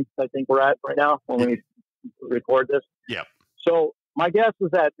 9th, I think we're at right now when we record this? Yeah. So my guess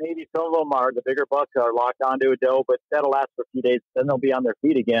is that maybe some of them the bigger bucks are locked onto a doe, but that'll last for a few days. Then they'll be on their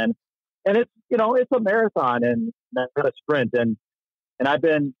feet again. And it's, it's a marathon and not a sprint. And I've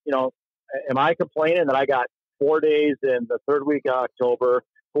been, am I complaining that I got 4 days in the third week of October,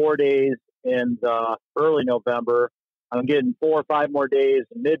 4 days in the early November? I'm getting 4 or 5 more days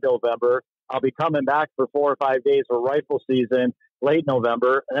in mid-November. I'll be coming back for 4 or 5 days for rifle season late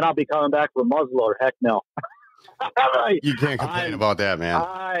November, and then I'll be coming back for muzzleloader. Heck no. You can't complain about that, man.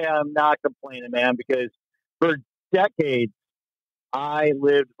 I am not complaining, man, because for decades, I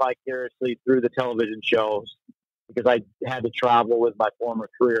lived vicariously through the television shows because I had to travel with my former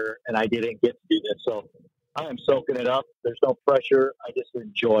career, and I didn't get to do this. So I am soaking it up. There's no pressure. I just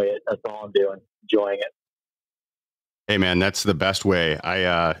enjoy it. That's all I'm doing, enjoying it. Hey, man, that's the best way.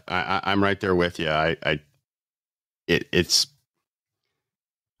 I'm right there with you. I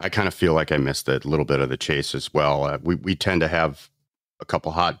kind of feel like I missed a little bit of the chase as well. We tend to have a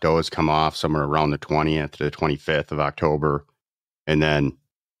couple hot does come off somewhere around the 20th to the 25th of October. And then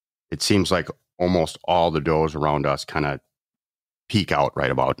it seems like almost all the does around us kind of peak out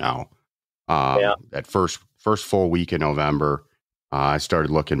right about now. That first full week in November, I started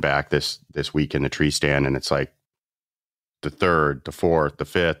looking back this week in the tree stand, and it's like the 3rd, the 4th, the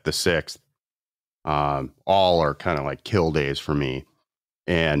 5th, the 6th, all are kind of like kill days for me.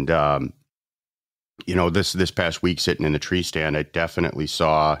 And, this past week sitting in the tree stand, I definitely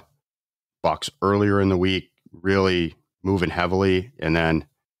saw bucks earlier in the week really moving heavily. And then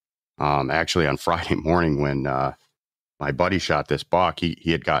actually on Friday morning when my buddy shot this buck, he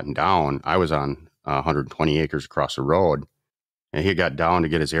had gotten down. I was on 120 acres across the road, and he got down to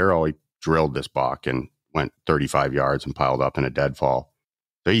get his arrow. He drilled this buck and went 35 yards and piled up in a deadfall.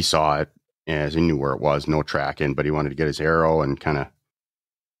 So he saw it as he knew where it was, no tracking, but he wanted to get his arrow and kind of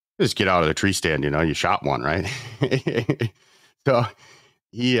just get out of the tree stand. You shot one, right? So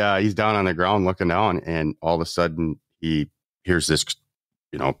he's down on the ground looking down, and all of a sudden he hears this,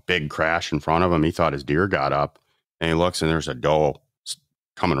 big crash in front of him. He thought his deer got up, and he looks, and there's a doe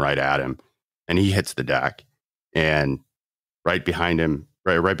coming right at him, and he hits the deck, and right behind him,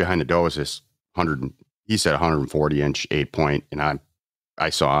 right behind the doe is this he said 140 inch 8-point, and I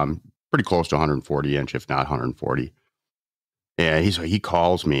saw him pretty close to 140 inch, if not 140. And he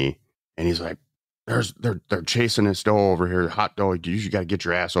calls me, and he's like, they're chasing this doe over here, hot doe. You got to get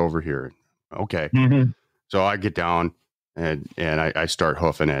your ass over here. Okay. Mm-hmm. So I get down and I start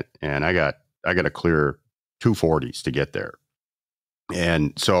hoofing it, and I got to clear 240s to get there.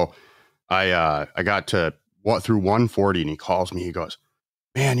 And so I got to through 140, and he calls me. He goes,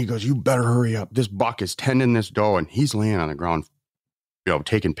 man, you better hurry up. This buck is tending this doe, and he's laying on the ground,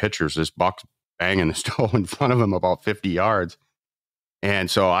 taking pictures. This buck's banging this doe in front of him about 50 yards. And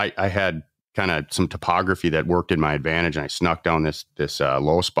so I had kind of some topography that worked in my advantage, and I snuck down this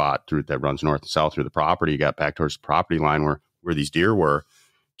low spot that runs north and south through the property, got back towards the property line where these deer were,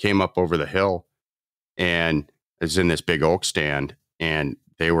 came up over the hill, and is in this big oak stand, and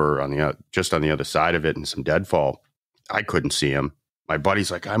they were just on the other side of it in some deadfall. I couldn't see them. My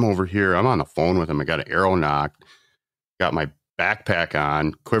buddy's like, I'm over here. I'm on the phone with him. I got an arrow nocked, got my backpack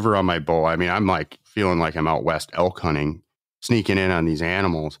on, quiver on my bow. I mean, I'm like feeling like I'm out west elk hunting, sneaking in on these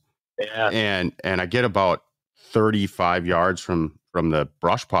animals. Yeah. And I get about 35 yards from the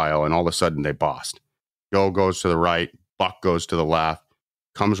brush pile, and all of a sudden they bust. Doe goes to the right, buck goes to the left,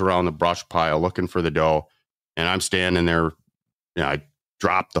 comes around the brush pile looking for the doe, and I'm standing there. I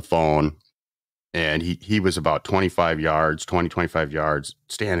dropped the phone, and he was about 25 yards,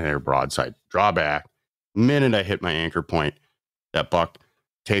 standing there broadside, draw back. The minute I hit my anchor point, that buck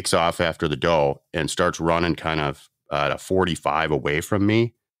takes off after the doe and starts running kind of at a 45 away from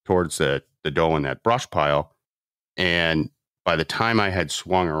me towards the doe in that brush pile. And by the time I had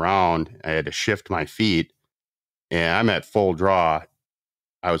swung around, I had to shift my feet, and I'm at full draw.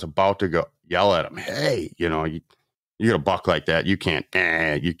 I was about to go yell at him, hey, you get a buck like that, you can't,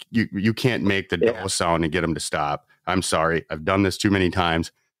 you can't make the doe sound and get him to stop. I'm sorry. I've done this too many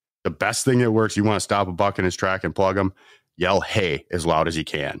times. The best thing that works, you want to stop a buck in his track and plug him, yell, hey, as loud as he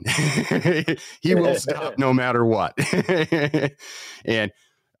can. He will stop no matter what. And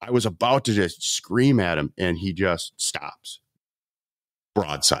I was about to just scream at him, and he just stops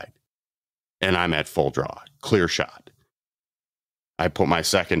broadside. And I'm at full draw, clear shot. I put my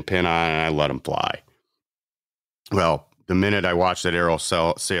second pin on, and I let him fly. Well, the minute I watched that arrow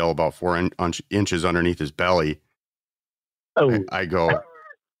sail about 4 inches underneath his belly, I go,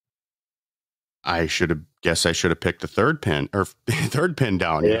 I should have picked the third pin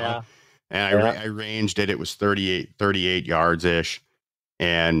down. Yeah. And I ranged it. It was 38 yards ish.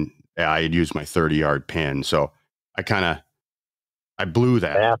 And I had used my 30-yard pin. So I blew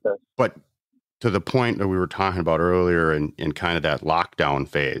that. But to the point that we were talking about earlier in kind of that lockdown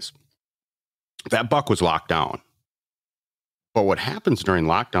phase, that buck was locked down. But what happens during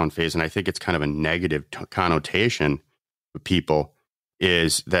lockdown phase, and I think it's kind of a negative connotation with people,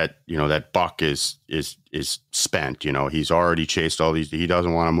 is that, that buck is spent. He's already chased all these, he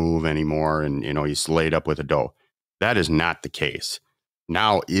doesn't want to move anymore. And, he's laid up with a doe. That is not the case.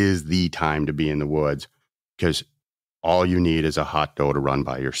 Now is the time to be in the woods, because all you need is a hot doe to run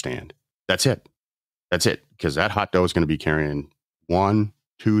by your stand. That's it. Because that hot doe is going to be carrying 1,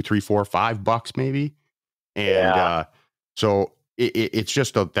 2, 3, 4, 5 bucks maybe. And so it's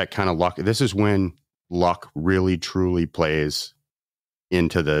just that kind of luck. This is when luck really, truly plays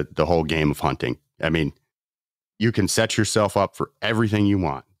into the whole game of hunting. I mean, you can set yourself up for everything you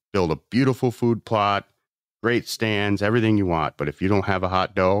want. Build a beautiful food plot, great stands, everything you want. But if you don't have a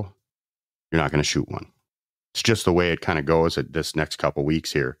hot doe, you're not going to shoot one. It's just the way it kind of goes at this next couple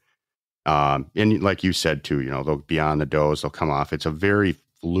weeks here. And like you said too, they'll be on the does, they'll come off. It's a very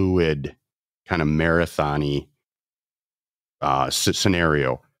fluid kind of marathon-y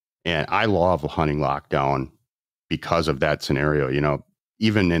scenario. And I love hunting lockdown because of that scenario.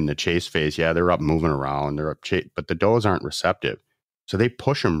 Even in the chase phase, they're up moving around, but the does aren't receptive. So they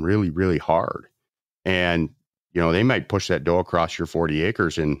push them really, really hard. And, they might push that doe across your 40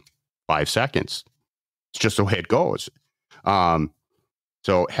 acres in 5 seconds. It's just the way it goes.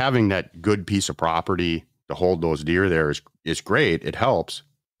 So having that good piece of property to hold those deer there is great. It helps,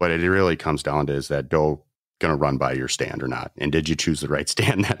 but it really comes down to, is that doe going to run by your stand or not? And did you choose the right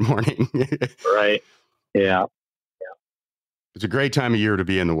stand that morning? Right. Yeah. It's a great time of year to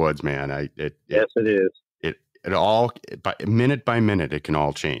be in the woods, man. Yes, it is. It all, minute by minute, it can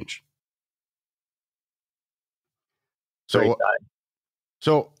all change.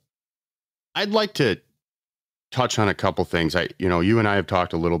 So I'd like to touch on a couple things. You and I have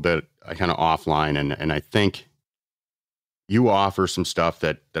talked a little bit kind of offline, and I think you offer some stuff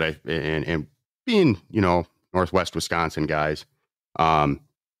that and being, Northwest Wisconsin guys,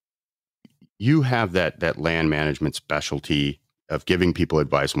 you have that land management specialty of giving people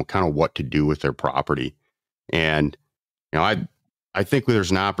advice on kind of what to do with their property. And, I think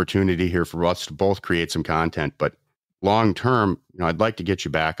there's an opportunity here for us to both create some content, but long term, I'd like to get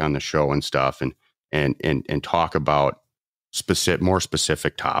you back on the show and stuff and talk about more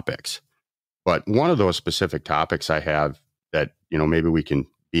specific topics. But one of those specific topics I have that, maybe we can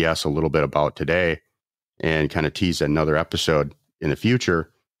BS a little bit about today and kind of tease another episode in the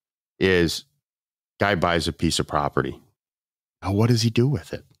future is guy buys a piece of property. Now, what does he do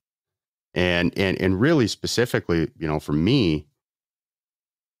with it? And really specifically, for me,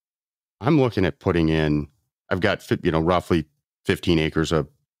 I'm looking at putting in, I've got, roughly 15 acres of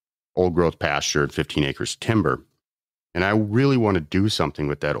old growth pasture and 15 acres of timber. And I really want to do something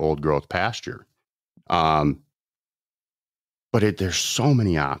with that old growth pasture. But there's so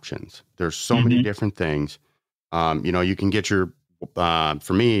many options. There's so many different things. You can get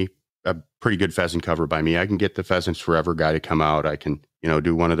for me, a pretty good pheasant cover by me. I can get the Pheasants Forever guy to come out. I can,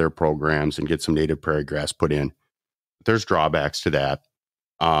 do one of their programs and get some native prairie grass put in. There's drawbacks to that.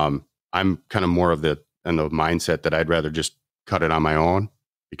 I'm kind of more of the mindset that I'd rather just cut it on my own,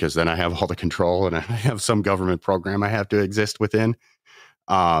 because then I have all the control and I have some government program I have to exist within.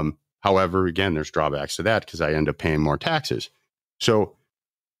 However, again, there's drawbacks to that because I end up paying more taxes. So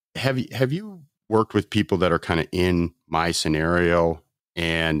have you worked with people that are kind of in my scenario,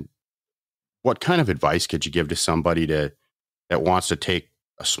 and what kind of advice could you give to somebody that wants to take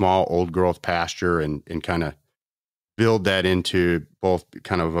a small old growth pasture and kind of build that into both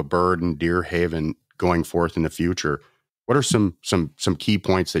kind of a bird and deer haven going forth in the future? What are some key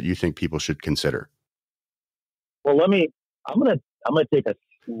points that you think people should consider? Well, I'm going to take a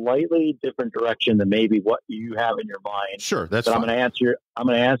slightly different direction than maybe what you have in your mind. Sure. That's fine. I'm going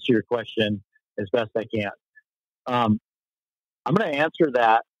to answer your question as best I can. I'm going to answer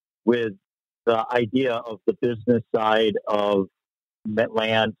that with the idea of the business side of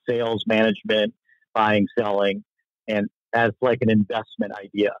land sales management, buying, selling, and as like an investment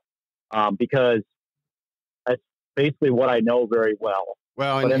idea, because that's basically what I know very well.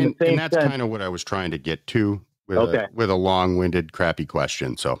 Well, and that's kind of what I was trying to get to with a long-winded, crappy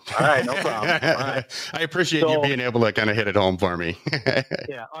question. So, all right, no problem. All right. I appreciate you being able to kind of hit it home for me.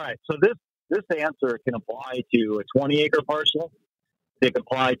 Yeah. All right. So this answer can apply to a 20-acre parcel. It can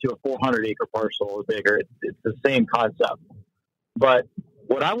apply to a 400-acre parcel or bigger. It's the same concept. But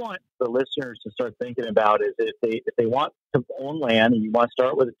what I want the listeners to start thinking about is if they want to own land and you want to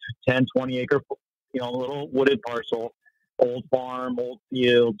start with a 10, 20-acre, little wooded parcel, old farm, old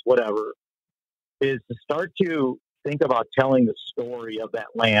fields, whatever, is to start to think about telling the story of that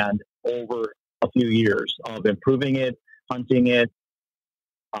land over a few years of improving it, hunting it,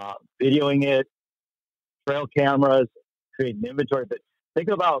 videoing it, trail cameras, creating inventory. But think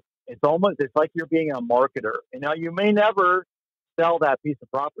about it's like you're being a marketer. And now you may never sell that piece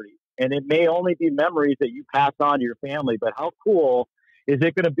of property, and it may only be memories that you pass on to your family. But how cool is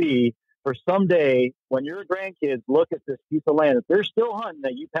it going to be for someday when your grandkids look at this piece of land that they're still hunting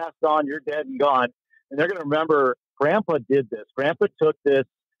that you passed on, you're dead and gone, and they're going to remember Grandpa did this. Grandpa took this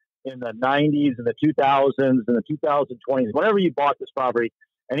in the 90s and the 2000s and the 2020s, whenever you bought this property,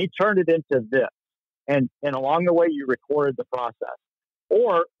 and he turned it into this. And along the way, you recorded the process.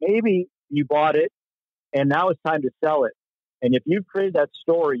 Or maybe you bought it and now it's time to sell it. And if you've created that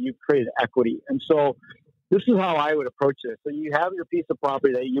story, you've created equity. And so this is how I would approach this. So you have your piece of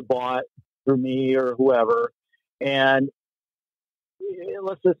property that you bought through me or whoever, and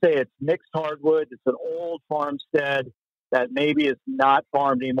let's just say it's mixed hardwood. It's an old farmstead that maybe is not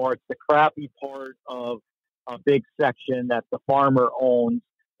farmed anymore. It's the crappy part of a big section that the farmer owns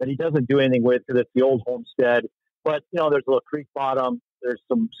that he doesn't do anything with because it's the old homestead. But, there's a little creek bottom. There's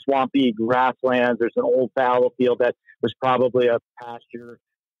some swampy grasslands. There's an old fallow field that was probably a pasture.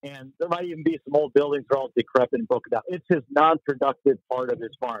 And there might even be some old buildings that are all decrepit and broken down. It's his non-productive part of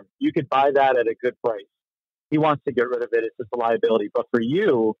his farm. You could buy that at a good price. He wants to get rid of it. It's just a liability. But for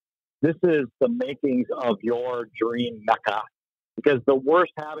you, this is the makings of your dream Mecca, because the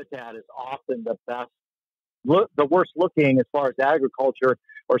worst habitat is often the best. The worst looking as far as agriculture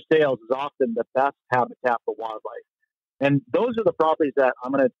or sales is often the best habitat for wildlife. And those are the properties that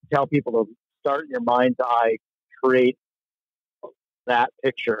I'm going to tell people to start in your mind's eye, create that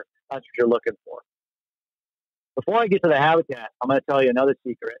picture. That's what you're looking for. Before I get to the habitat, I'm going to tell you another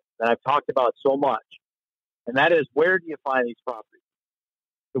secret that I've talked about so much. And that is, where do you find these properties?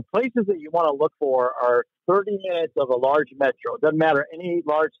 The places that you want to look for are 30 minutes of a large metro. It doesn't matter, any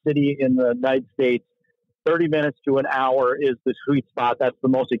large city in the United States, 30 minutes to an hour is the sweet spot. That's the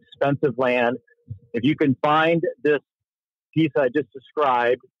most expensive land. If you can find this piece I just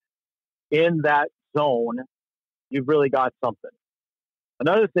described in that zone, you've really got something.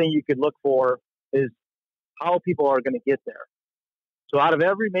 Another thing you could look for is how people are going to get there. So out of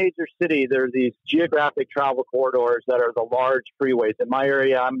every major city, there are these geographic travel corridors that are the large freeways. In my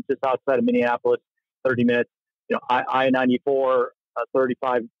area, I'm just outside of Minneapolis, 30 minutes. I-94,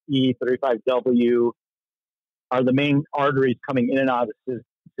 35E, 35W are the main arteries coming in and out of the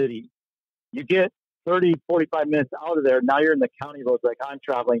city. You get 30, 45 minutes out of there. Now you're in the county roads like I'm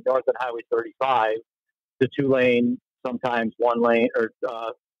traveling north on Highway 35, the 2-lane, sometimes 1-lane or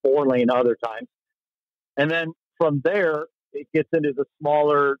 4-lane other times. And then from there, it gets into the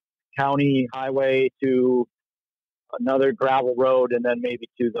smaller county highway to another gravel road and then maybe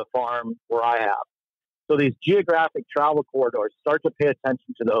to the farm where I have. So these geographic travel corridors, start to pay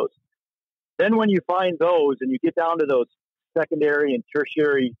attention to those. Then when you find those and you get down to those secondary and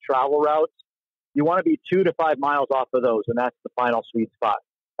tertiary travel routes, you want to be 2 to 5 miles off of those, and that's the final sweet spot.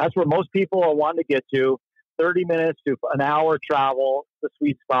 That's where most people are wanting to get to. 30 minutes to an hour travel, the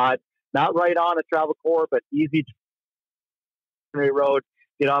sweet spot. Not right on a travel corridor, but easy road,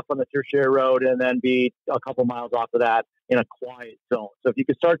 get off on the tertiary road, and then be a couple miles off of that in a quiet zone. So if you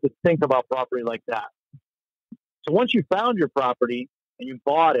could start to think about property like that. So once you found your property and you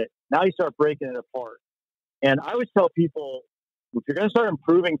bought it, now you start breaking it apart. And I always tell people, if you're going to start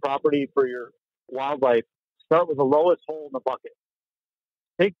improving property for your wildlife, start with the lowest hole in the bucket.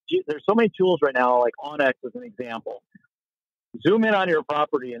 There's so many tools right now, like OnX as an example. Zoom in on your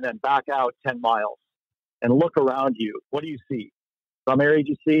property and then back out 10 miles and look around you. What do you see? Some areas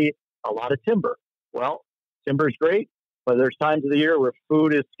you see a lot of timber. Well, timber is great, but there's times of the year where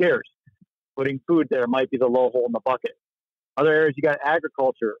food is scarce. Putting food there might be the low hole in the bucket. Other areas you got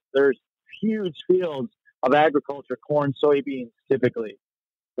agriculture. There's huge fields of agriculture, corn, soybeans typically.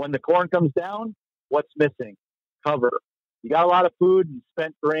 When the corn comes down, what's missing? Cover. You got a lot of food and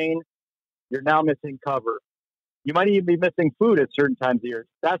spent grain, you're now missing cover. You might even be missing food at certain times of the year.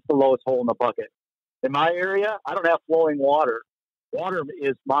 That's the lowest hole in the bucket. In my area, I don't have flowing water. Water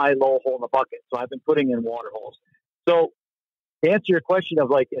is my low hole in the bucket, so I've been putting in water holes. So to answer your question of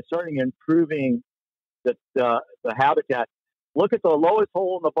like starting improving the habitat, look at the lowest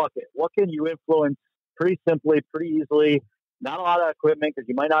hole in the bucket. What can you influence pretty simply, pretty easily? Not a lot of equipment because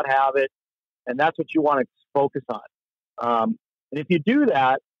you might not have it, and that's what you want to focus on. And if you do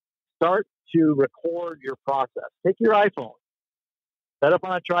that, start to record your process. Take your iPhone, set up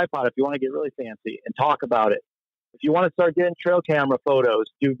on a tripod if you want to get really fancy, and talk about it. If you want to start getting trail camera photos,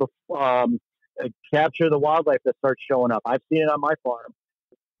 capture the wildlife that starts showing up. I've seen it on my farm.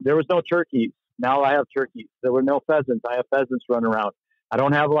 There was no turkeys. Now I have turkeys. There were no pheasants. I have pheasants running around. I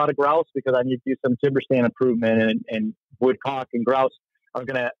don't have a lot of grouse because I need to do some timber stand improvement, and woodcock and grouse are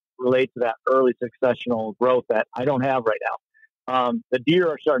going to relate to that early successional growth that I don't have right now. The deer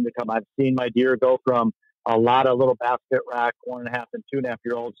are starting to come. I've seen my deer go from a lot of little basket rack 1.5 and 2.5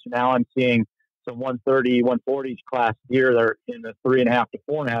 year olds to now I'm seeing some 130, 140 class deer that are in the 3.5 to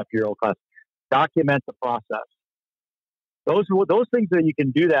 4.5 year old class. Document the process. Those things that you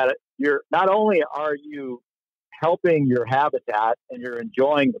can do that, you're not only are you helping your habitat and you're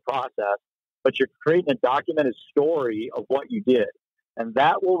enjoying the process, but you're creating a documented story of what you did. And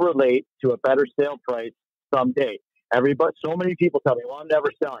that will relate to a better sale price someday. So many people tell me, well, I'm never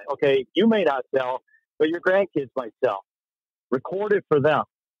selling. Okay, you may not sell, but your grandkids might sell. Record it for them.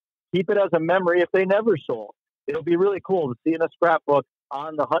 Keep it as a memory if they never sold. It'll be really cool to see in a scrapbook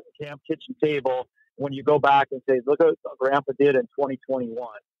on the hunting camp kitchen table when you go back and say, look at what Grandpa did in 2021.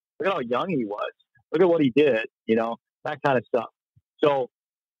 Look at how young he was. Look at what he did, that kind of stuff. So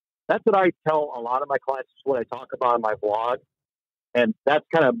that's what I tell a lot of my clients, what I talk about on my blog. And that's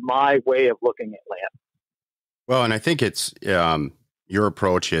kind of my way of looking at land. Well, and I think it's your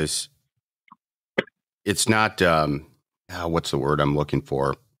approach is it's not what's the word I'm looking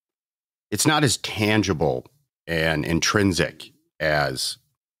for? It's not as tangible and intrinsic as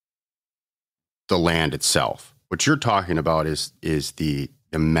the land itself. What you're talking about is the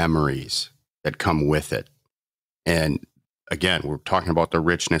memories that come with it. And again, we're talking about the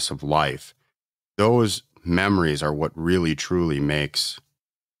richness of life. Those memories are what really truly makes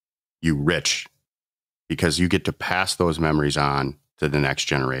you rich, because you get to pass those memories on to the next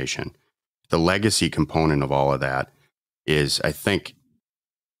generation. The legacy component of all of that is, I think,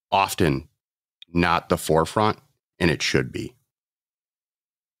 often not the forefront, and it should be.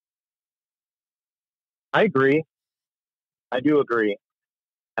 I agree. I do agree.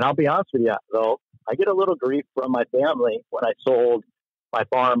 And I'll be honest with you, though, I get a little grief from my family when I sold my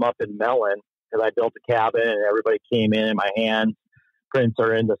farm up in Mellon because I built a cabin and everybody came in my hands. Prints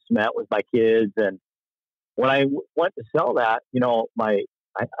are in the cement with my kids. And when I went to sell that, you know,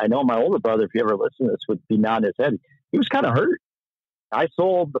 I know my older brother, if you ever listen to this, would be nodding his head. He was kind of hurt. I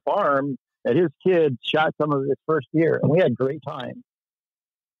sold the farm that his kids shot some of his first year, and we had a great time.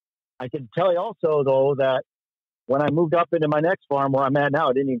 I can tell you also, though, that when I moved up into my next farm where I'm at now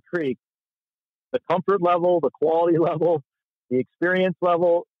at Indian Creek, the comfort level, the quality level, the experience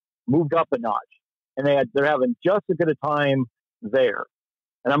level moved up a notch. And they're having just as good a time there.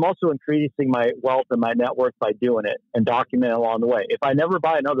 And I'm also increasing my wealth and my net worth by doing it and documenting along the way. If I never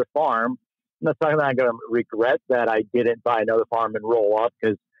buy another farm, I'm not saying that I'm going to regret that I didn't buy another farm and roll up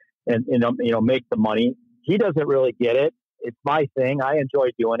and make the money. He doesn't really get it. It's my thing. I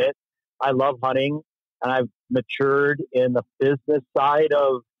enjoy doing it. I love hunting, and I've matured in the business side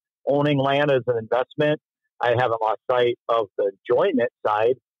of owning land as an investment. I haven't lost sight of the enjoyment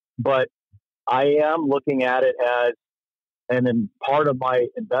side, but I am looking at it as and then part of my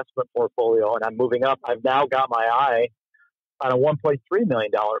investment portfolio, and I'm moving up. I've now got my eye on a $1.3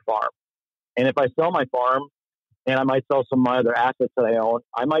 million farm. And if I sell my farm and I might sell some of my other assets that I own,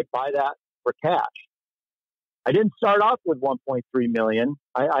 I might buy that for cash. I didn't start off with 1.3 million.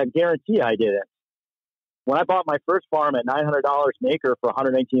 I guarantee I didn't. When I bought my first farm at $900 an acre for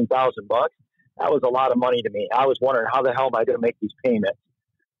 $119,000, that was a lot of money to me. I was wondering, how the hell am I going to make these payments?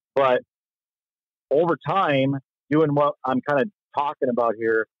 But over time, doing what I'm kind of talking about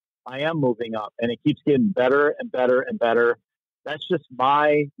here, I am moving up, and it keeps getting better and better and better. That's just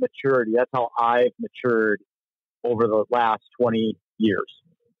my maturity. That's how I've matured over the last 20 years,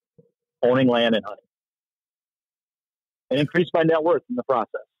 owning land and hunting, and increased my net worth in the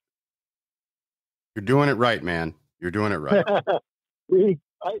process. You're doing it right, man. You're doing it right. Hey,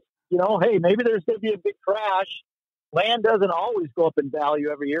 maybe there's going to be a big crash. Land doesn't always go up in value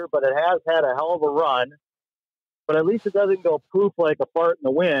every year, but it has had a hell of a run. But at least it doesn't go poof like a fart in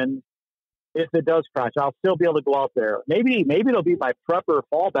the wind. If it does crash, I'll still be able to go out there. Maybe it'll be my prepper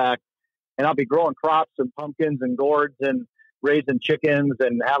fallback, and I'll be growing crops and pumpkins and gourds and raising chickens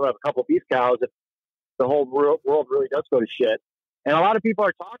and having a couple of beef cows if the whole world really does go to shit. And a lot of people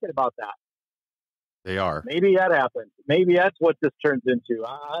are talking about that. They are. Maybe that happens. Maybe that's what this turns into.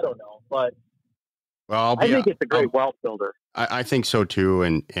 I don't know. But I think it's a great wealth builder. I think so too.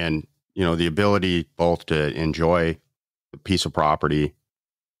 And the ability both to enjoy a piece of property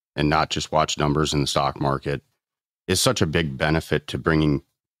and not just watch numbers in the stock market is such a big benefit to bringing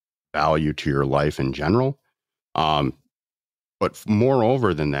value to your life in general. But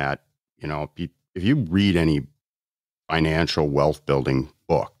moreover than that, if you read any financial wealth building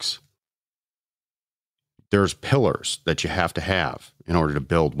books, there's pillars that you have to have in order to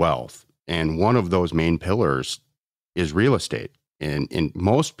build wealth. And one of those main pillars is real estate. And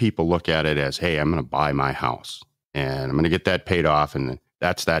most people look at it as, hey, I'm going to buy my house and I'm going to get that paid off. And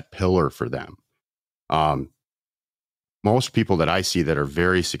that's that pillar for them. Most people that I see that are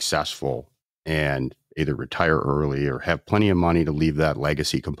very successful and either retire early or have plenty of money to leave that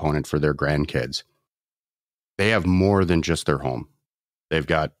legacy component for their grandkids, they have more than just their home. They've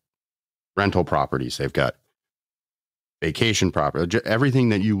got rental properties. They've got vacation property, everything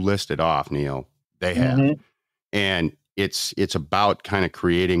that you listed off, Neil, they have. Mm-hmm. And it's about kind of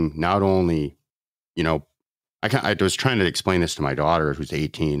creating not only, I was trying to explain this to my daughter who's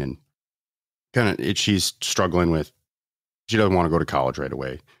 18 and she's struggling with, she doesn't want to go to college right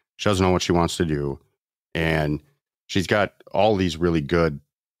away. She doesn't know what she wants to do. And she's got all these really good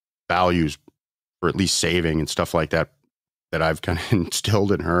values for at least saving and stuff like that I've kind of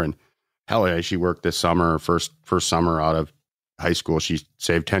instilled in her. And hell, she worked this summer, first summer out of high school, she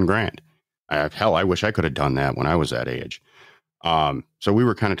saved $10,000. I wish I could have done that when I was that age. So we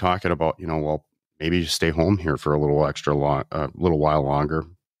were kind of talking about, well, maybe just stay home here for a little while longer,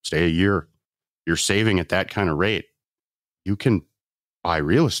 stay a year. You're saving at that kind of rate. You can buy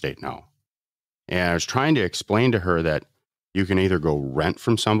real estate now. And I was trying to explain to her that you can either go rent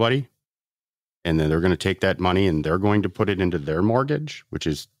from somebody and then they're going to take that money and they're going to put it into their mortgage, which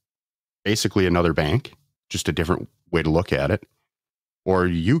is basically another bank, just a different way to look at it. Or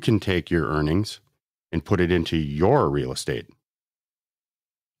you can take your earnings and put it into your real estate.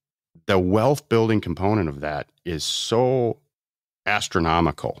 The wealth building component of that is so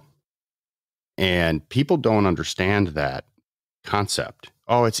astronomical. And people don't understand that concept.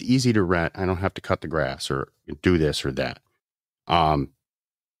 Oh, it's easy to rent. I don't have to cut the grass or do this or that.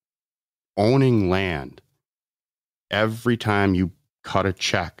 Owning land, every time you cut a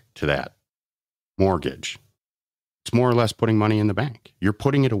check to that mortgage, It's more or less putting money in the bank. You're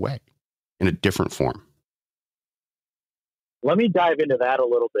putting it away in a different form. Let me dive into that a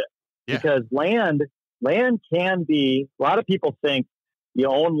little bit, because land can be, a lot of people think you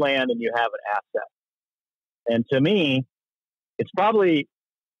own land and you have an asset. And to me, it's probably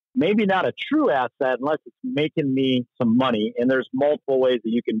maybe not a true asset unless it's making me some money. And there's multiple ways that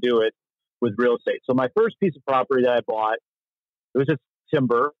you can do it with real estate. So my first piece of property that I bought, it was just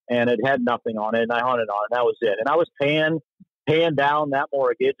timber and it had nothing on it, and I hunted on it. And that was it. And I was paying down that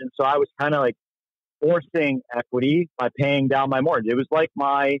mortgage. And so I was kind of like forcing equity by paying down my mortgage. It was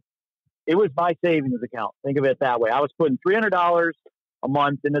my savings account. Think of it that way. I was putting $300 a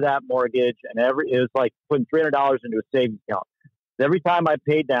month into that mortgage, and it was like putting $300 into a savings account. Every time I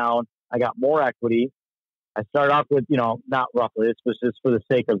paid down, I got more equity. I started off with, not roughly, this was just for the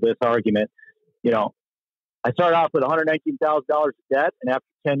sake of this argument, I started off with $119,000 of debt, and after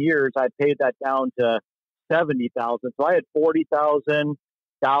 10 years, I paid that down to $70,000. So I had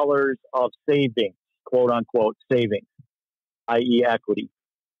 $40,000 of savings, quote unquote savings, i.e. equity.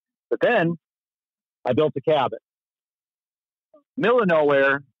 But then I built a cabin. Middle of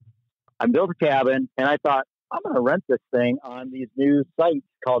nowhere, I built a cabin, and I thought, I'm going to rent this thing on these new sites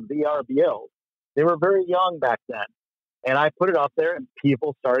called VRBO. They were very young back then. And I put it up there, and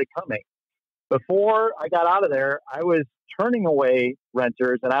people started coming. Before I got out of there, I was turning away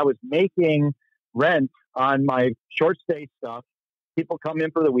renters, and I was making rent on my short stay stuff. People come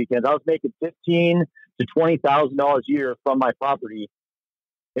in for the weekends. I was making $15,000 to $20,000 a year from my property.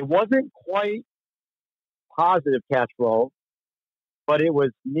 It wasn't quite positive cash flow, but it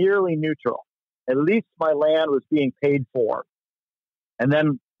was nearly neutral. At least my land was being paid for. And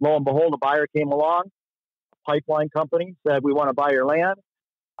then, lo and behold, a buyer came along, a pipeline company, said, we want to buy your land.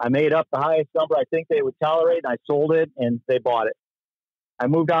 I made up the highest number I think they would tolerate, and I sold it, and they bought it. I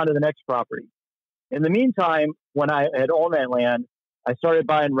moved on to the next property. In the meantime, when I had owned that land, I started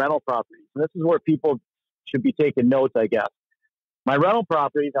buying rental properties. And this is where people should be taking notes, I guess. My rental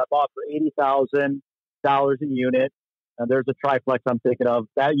properties I bought for $80,000 a unit. There's a triplex I'm thinking of.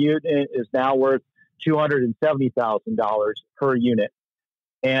 That unit is now worth $270,000 per unit.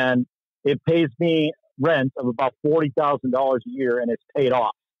 And it pays me rent of about $40,000 a year, and it's paid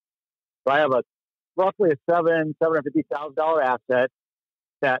off. So I have roughly a $750,000 asset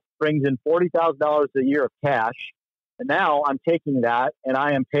that brings in $40,000 a year of cash. And now I'm taking that and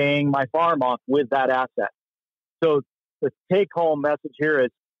I am paying my farm off with that asset. So the take home message here is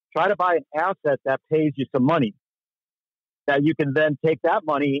try to buy an asset that pays you some money, that you can then take that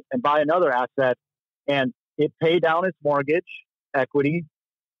money and buy another asset and it pay down its mortgage equity.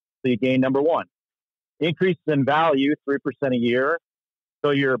 So you gain number one. Increases in value 3% a year. So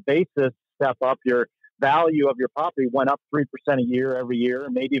your basis step up, your value of your property went up 3% a year every year,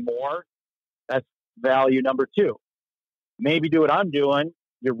 maybe more. That's value number two. Maybe do what I'm doing.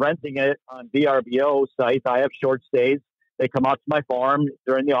 You're renting it on VRBO sites. I have short stays. They come out to my farm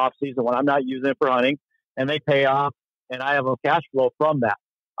during the off season when I'm not using it for hunting, and they pay off, and I have a cash flow from that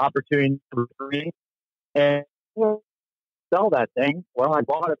opportunity for free. And sell that thing. Well, I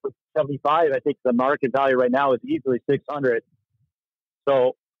bought it for $75. I think the market value right now is easily $600.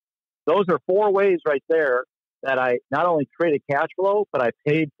 So those are four ways right there that I not only created cash flow, but I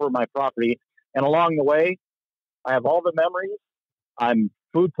paid for my property. And along the way, I have all the memories. I'm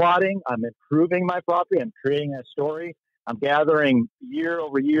food plotting. I'm improving my property. I'm creating a story. I'm gathering year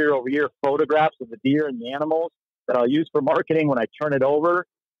over year over year photographs of the deer and the animals that I'll use for marketing when I turn it over.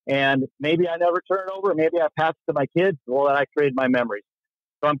 And maybe I never turn it over. Maybe I pass it to my kids. Well, then I created my memories.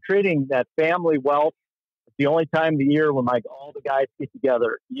 So I'm creating that family wealth. It's the only time of the year when all the guys get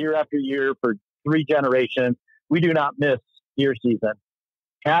together year after year for 3 generations. We do not miss deer season.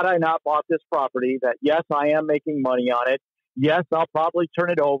 Had I not bought this property, that yes, I am making money on it. Yes, I'll probably turn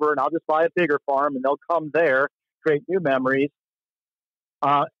it over and I'll just buy a bigger farm and they'll come there, create new memories.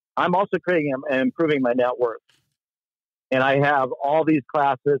 I'm also creating and improving my net worth. And I have all these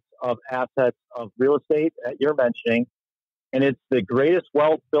classes of assets of real estate that you're mentioning. And it's the greatest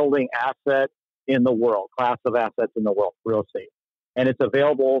wealth building asset in the world, class of assets in the world, real estate. And it's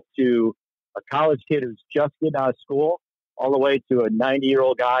available to a college kid who's just getting out of school, all the way to a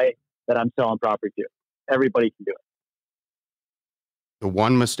 90-year-old guy that I'm selling property to. Everybody can do it. The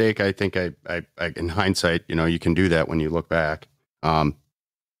one mistake I think I in hindsight, you can do that when you look back. I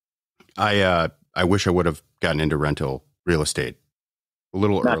wish I would have gotten into rental real estate a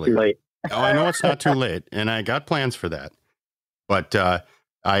little Not earlier. too late. Oh, I know it's not too late, and I got plans for that. But had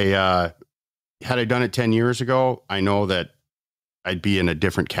I done it 10 years ago, I know that I'd be in a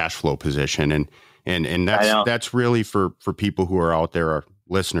different cash flow position, and that's really for people who are out there, our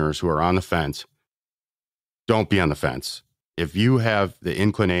listeners who are on the fence. don't be on the fence. If you have the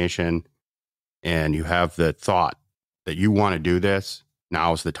inclination and you have the thought that you want to do this,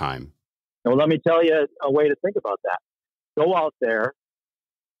 now's the time. Well, let me tell you a way to think about that. Go out there,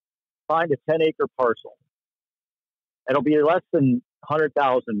 find a 10-acre parcel. It'll be less than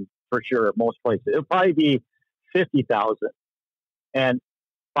 100,000 for sure, most places. It'll probably be 50,000. And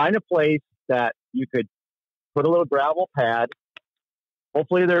find a place that you could put a little gravel pad.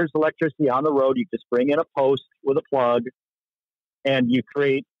 Hopefully there's electricity on the road. You just bring in a post with a plug, and you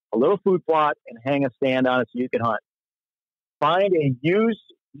create a little food plot and hang a stand on it so you can hunt. Find a used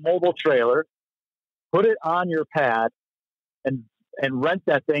mobile trailer, put it on your pad, and rent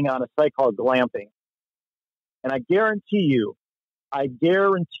that thing on a site called glamping. And I guarantee you,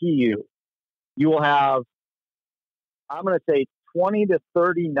 you will have, I'm going to say 20 to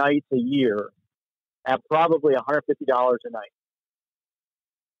 30 nights a year at probably $150 a night.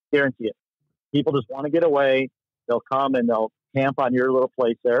 Guarantee it. People just want to get away. They'll come and they'll camp on your little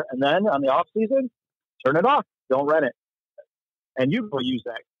place there. And then on the off season, turn it off. Don't rent it. And you go use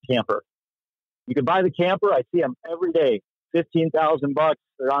that camper. You can buy the camper. I see them every day. $15,000.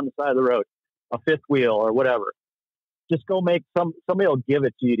 They're on the side of the road, a fifth wheel or whatever. Just go make somebody will give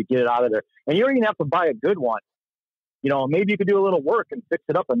it to you to get it out of there. And you don't even have to buy a good one. You know, maybe you could do a little work and fix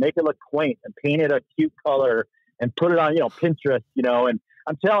it up and make it look quaint and paint it a cute color and put it on, Pinterest, and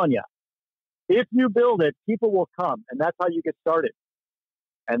I'm telling you, if you build it, people will come, and that's how you get started.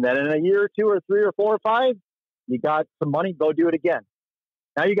 And then in a year or two or three or four or five, you got some money, go do it again.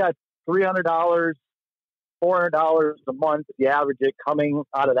 Now you got $300, $400 a month, if you average it, coming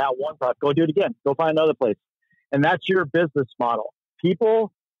out of that one product. Go do it again. Go find another place. And that's your business model.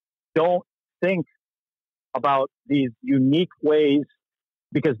 People don't think about these unique ways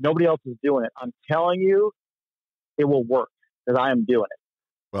because nobody else is doing it. I'm telling you, it will work because I am doing it.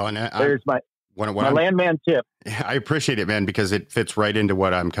 Well, and there's my landman tip. I appreciate it, man, because it fits right into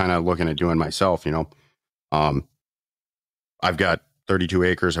what I'm kind of looking at doing myself. I've got 32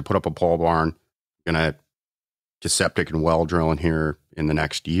 acres. I put up a pole barn. Gonna get septic and well drilling here in the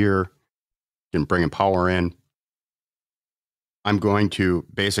next year. And bringing power in. I'm going to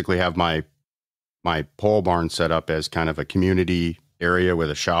basically have my pole barn set up as kind of a community area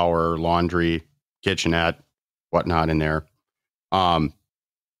with a shower, laundry, kitchenette, whatnot in there.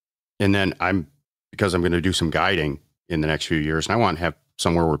 And then because I'm going to do some guiding in the next few years, and I want to have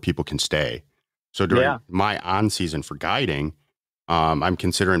somewhere where people can stay. So during my on season for guiding, I'm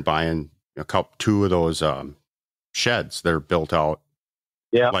considering buying two of those sheds that are built out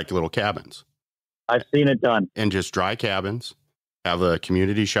like little cabins. I've seen it done. And just dry cabins, have a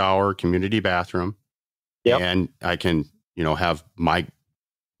community shower, community bathroom. Yep. And I can, have my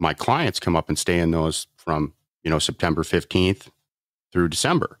clients come up and stay in those from, September 15th through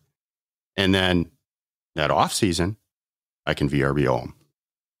December. And then that off season, I can VRBO them.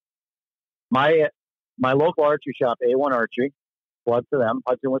 My local archery shop, A1 Archery, plug to them,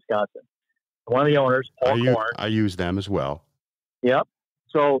 Hudson, Wisconsin. One of the owners, Paul Korn. I use them as well. Yep.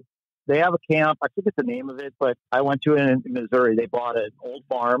 So they have a camp. I forget the name of it, but I went to it in Missouri. They bought an old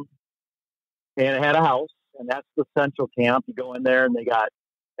farm and it had a house, and that's the central camp. You go in there and they got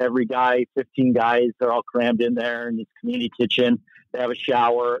every guy, 15 guys, they're all crammed in there in this community kitchen. They have a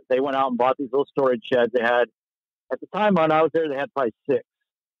shower. They went out and bought these little storage sheds. They had, at the time when I was there, they had probably 6.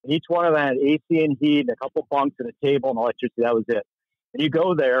 And each one of them had AC and heat and a couple bunks and a table and electricity. That was it. And you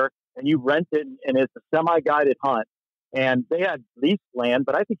go there and you rent it, and it's a semi-guided hunt. And they had leased land,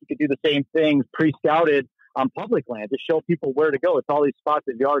 but I think you could do the same thing pre-scouted on public land to show people where to go. It's all these spots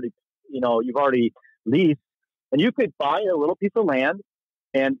that you've already leased. And you could buy a little piece of land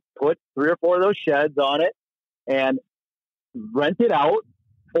and put 3 or 4 of those sheds on it and rent it out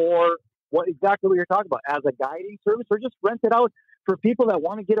for exactly what you're talking about, as a guiding service, or just rent it out for people that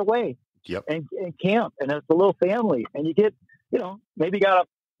want to get away and camp. And it's a little family. And you get, maybe you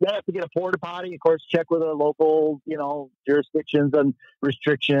have to get a porta potty, of course, check with the local, jurisdictions and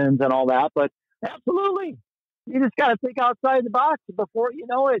restrictions and all that. But absolutely, you just got to think outside the box before you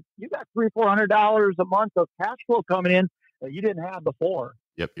know it. You got $300-400 a month of cash flow coming in that you didn't have before.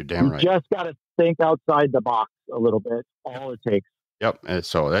 Yep, you're damn right. You just got to think outside the box a little bit. All it takes. Yep. And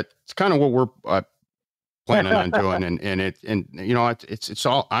so that's kind of what we're planning on doing, it's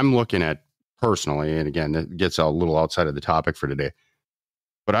all I'm looking at personally. And again, that gets a little outside of the topic for today.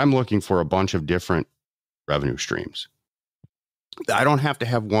 But I'm looking for a bunch of different revenue streams. I don't have to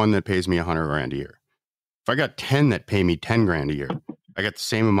have one that pays me $100,000 a year. If I got 10 that pay me $10,000 a year, I got the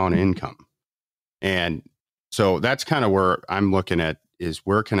same amount of income. And so that's kind of where I'm looking at, is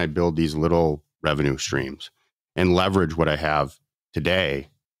where can I build these little revenue streams and leverage what I have today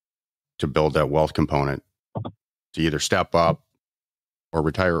to build that wealth component to either step up or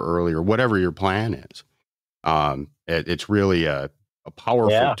retire early or whatever your plan is. It's really a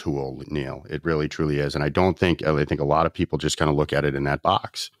powerful tool, Neil. It really truly is. And I think a lot of people just kind of look at it in that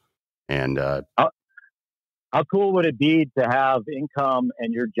box. And how cool would it be to have income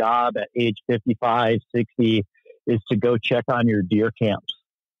and your job at age 55, 60 is to go check on your deer camps?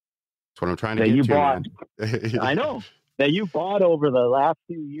 That's what I'm trying to get to, man. I know that you bought over the last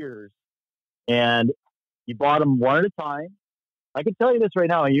few years, and you bought them one at a time. I can tell you this right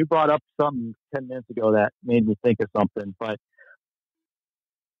now, and you brought up something 10 minutes ago that made me think of something. But,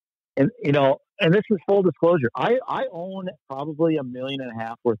 and this is full disclosure. I own probably $1.5 million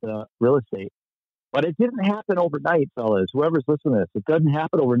worth of real estate, but it didn't happen overnight, fellas. Whoever's listening to this, it doesn't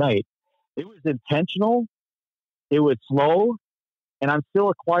happen overnight. It was intentional. It was slow, and I'm still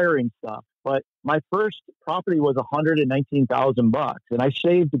acquiring stuff. But my first property was $119,000, and I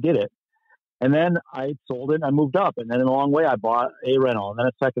shaved to get it. And then I sold it and I moved up. And then along the way, I bought a rental, and then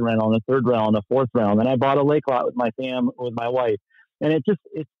a second rental, and a third rental, and a fourth rental. And then I bought a lake lot with my wife. And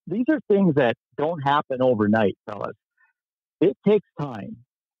these are things that don't happen overnight, fellas. It takes time.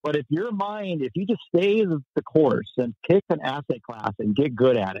 But if you just stay the course and pick an asset class and get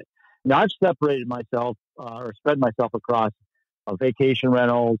good at it. Now, I've separated myself or spread myself across vacation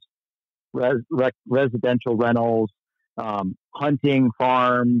rentals, residential rentals, hunting,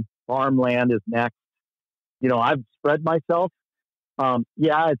 farmland is next. I've spread myself.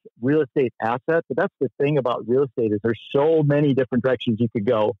 It's real estate assets, but that's the thing about real estate is there's so many different directions you could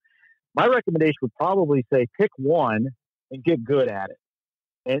go. My recommendation would probably say pick one and get good at it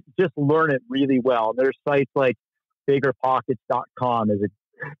and just learn it really well. There's sites like biggerpockets.com is a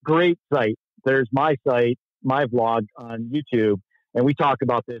great site. There's my site, my vlog on YouTube, and we talk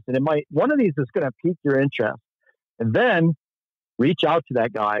about this. And one of these is going to pique your interest. And then reach out to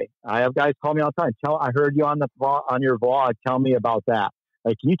that guy. I have guys call me all the time. I heard you on your vlog. Tell me about that.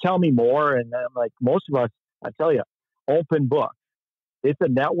 Like, can you tell me more? And I'm like, most of us, I tell you, open book. It's a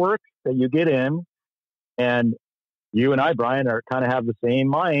network that you get in, and you and I, Brian, kind of have the same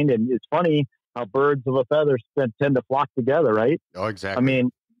mind. And it's funny how birds of a feather tend to flock together, right? Oh, exactly.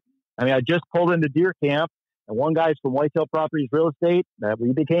 I just pulled into deer camp, and one guy's from Whitetail Properties Real Estate. That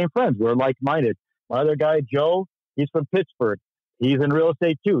we became friends. We're like-minded. My other guy, Joe, he's from Pittsburgh. He's in real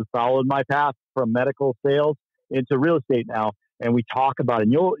estate too. Followed my path from medical sales into real estate now, and we talk about it.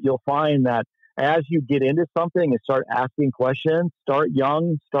 And you'll find that as you get into something and start asking questions, start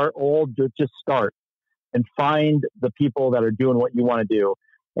young, start old, just start and find the people that are doing what you want to do,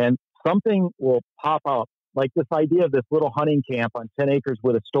 and something will pop up. Like this idea of this little hunting camp on 10 acres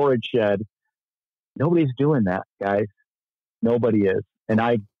with a storage shed. Nobody's doing that, guys. Nobody is, and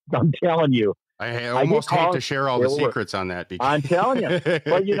I'm telling you. I almost hate to share all the secrets on that. Because I'm telling you.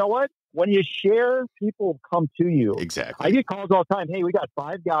 But you know what? When you share, people come to you. Exactly. I get calls all the time. Hey, we got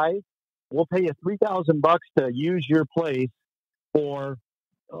 5 guys. We'll pay you $3,000 to use your place for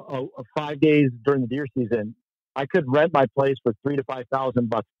 5 days during the deer season. I could rent my place for $3,000 to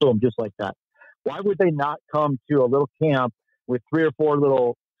 $5,000. Boom, just like that. Why would they not come to a little camp with 3 or 4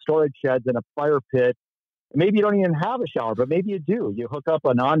 little storage sheds and a fire pit? Maybe you don't even have a shower, but maybe you do. You hook up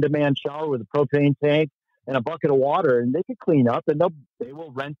an on-demand shower with a propane tank and a bucket of water, and they can clean up, and they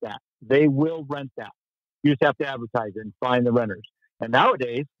will rent that. They will rent that. You just have to advertise it and find the renters. And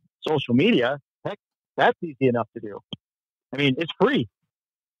nowadays, social media, heck, that's easy enough to do. It's free.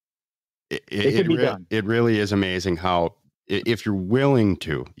 It can be done. It really is amazing how, if you're willing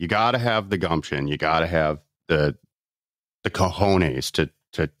to, you got to have the gumption. You got to have the cojones to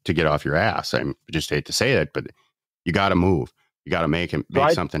get off your ass. I just hate to say it, but you got to move. You got to make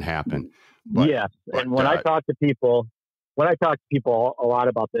something happen. Yes. And when I talk to people a lot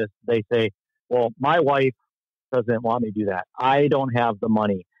about this, they say, well, my wife doesn't want me to do that. I don't have the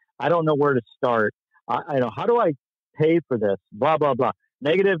money. I don't know where to start. I know, how do I pay for this? Blah, blah, blah.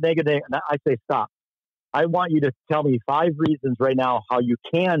 Negative. And I say, stop. I want you to tell me 5 reasons right now how you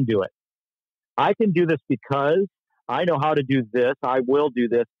can do it. I can do this because I know how to do this. I will do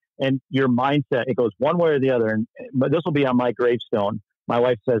this. And your mindset, it goes one way or the other. But this will be on my gravestone. My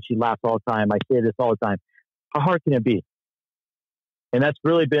wife says, she laughs all the time. I say this all the time. How hard can it be? And that's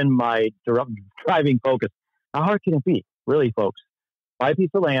really been my driving focus. How hard can it be? Really, folks, buy a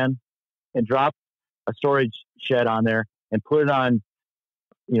piece of land and drop a storage shed on there and put it on,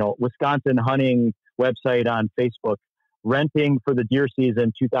 Wisconsin hunting website on Facebook, renting for the deer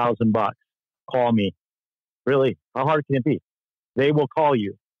season, $2,000. Call me. Really, how hard can it be? They will call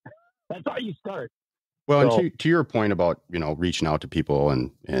you. That's how you start. Well, and to your point about, reaching out to people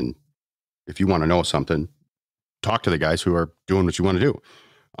and if you want to know something, talk to the guys who are doing what you want to do.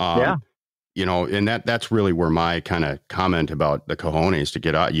 and that's really where my kind of comment about the cojones to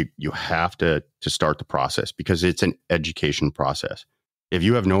get out, you have to start the process, because it's an education process. If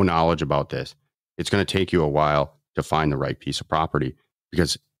you have no knowledge about this, it's going to take you a while to find the right piece of property,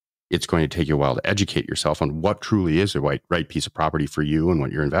 because it's going to take you a while to educate yourself on what truly is the right piece of property for you and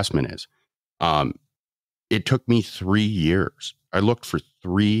what your investment is. It took me 3 years. I looked for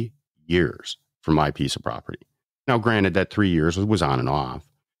 3 years for my piece of property. Now, granted, that 3 years was on and off.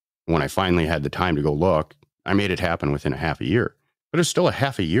 When I finally had the time to go look, I made it happen within a half a year. But it's still a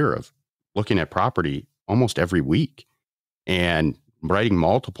half a year of looking at property almost every week and writing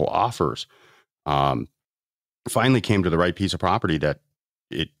multiple offers. Finally came to the right piece of property that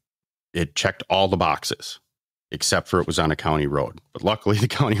it checked all the boxes, except for it was on a county road. But luckily, the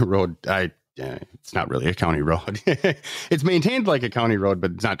county road, it's not really a county road. It's maintained like a county road,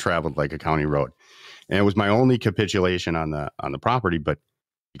 but it's not traveled like a county road. And it was my only capitulation on the property. But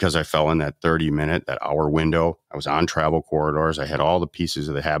because I fell in that 30-minute, that hour window, I was on travel corridors, I had all the pieces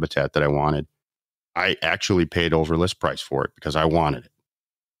of the habitat that I wanted. I actually paid over list price for it because I wanted it.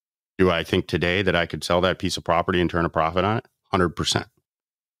 Do I think today that I could sell that piece of property and turn a profit on it? 100%.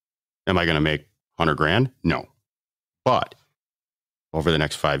 Am I going to make 100 grand? No. But over the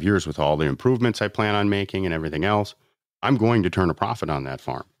next 5 years, with all the improvements I plan on making and everything else, I'm going to turn a profit on that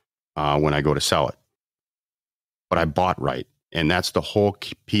farm when I go to sell it. But I bought right. And that's the whole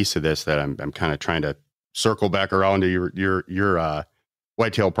piece of this that I'm kind of trying to circle back around to your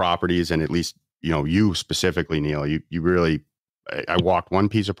whitetail properties. And at least, you specifically, Neil, you really, I walked one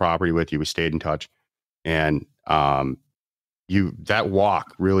piece of property with you. We stayed in touch, and that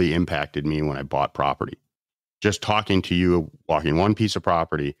walk really impacted me when I bought property. Just talking to you, walking one piece of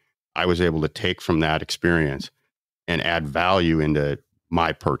property, I was able to take from that experience and add value into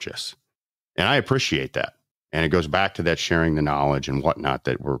my purchase. And I appreciate that. And it goes back to that sharing the knowledge and whatnot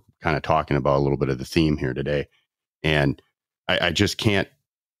that we're kind of talking about, a little bit of the theme here today. And I just can't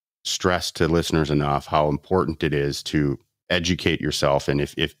stress to listeners enough how important it is to educate yourself. And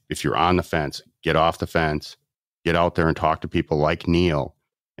if you're on the fence, get off the fence, get out there and talk to people like Neil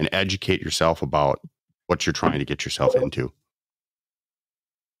and educate yourself about what you're trying to get yourself into.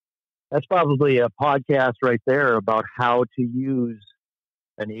 That's probably a podcast right there about how to use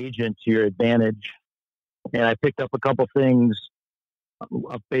an agent to your advantage. And I picked up a couple things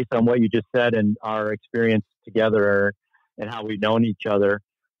based on what you just said and our experience together and how we've known each other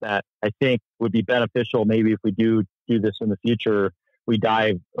that I think would be beneficial. Maybe if we do this in the future, we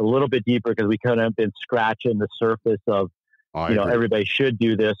dive a little bit deeper, because we kind of been scratching the surface of, everybody should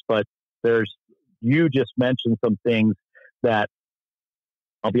do this, but you just mentioned some things that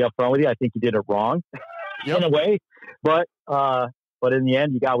I'll be upfront with you. I think you did it wrong in a way, but in the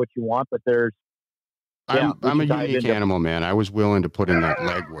end you got what you want, but I'm a unique animal, man. I was willing to put in that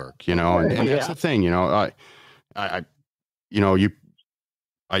legwork, and that's the thing,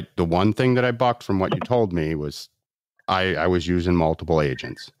 the one thing that I bucked from what you told me was I was using multiple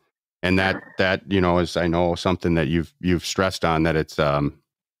agents, and that is, I know, something that you've stressed on, that it's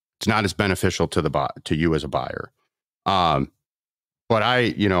not as beneficial to you as a buyer. But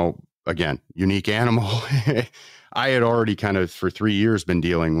again, unique animal. I had already kind of for 3 years been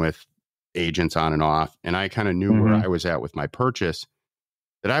dealing with agents on and off, and I kind of knew where I was at with my purchase,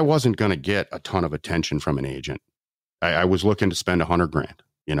 that I wasn't going to get a ton of attention from an agent. I was looking to spend 100 grand,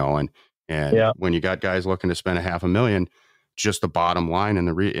 and when you got guys looking to spend $500,000, just the bottom line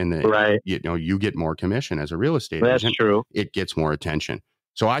right. You get more commission as a real estate agent. That's true. It gets more attention.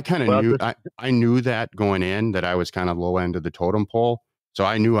 So I kind of knew, I knew that going in, that I was kind of low end of the totem pole. So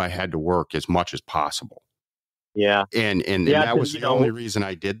I knew I had to work as much as possible. Yeah. And that was the only reason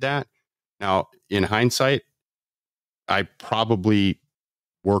I did that. Now, in hindsight, I probably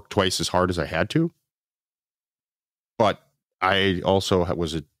worked twice as hard as I had to. But I also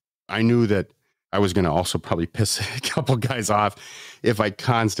I knew that I was going to also probably piss a couple guys off if I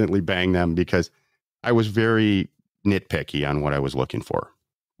constantly banged them, because I was very nitpicky on what I was looking for.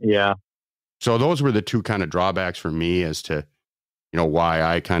 Yeah. So those were the two kind of drawbacks for me as to, why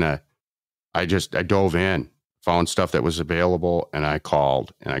I dove in, found stuff that was available, and I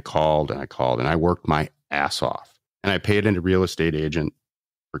called and I called and I called, and I worked my ass off, and I paid a real estate agent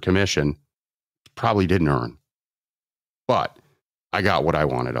for commission. Probably didn't earn, but I got what I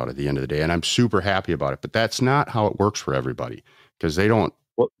wanted out at the end of the day, and I'm super happy about it. But that's not how it works for everybody, because they don't,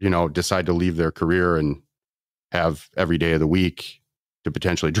 decide to leave their career and have every day of the week to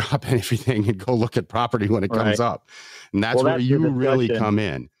potentially drop everything and go look at property when it comes up. And that's where you really come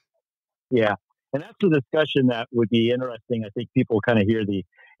in. Yeah. And that's the discussion that would be interesting. I think people kind of hear the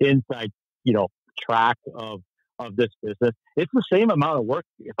inside, track of of this business. It's the same amount of work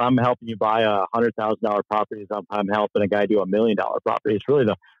if I'm helping you buy a $100,000 property as I'm helping a guy do $1 million property. It's really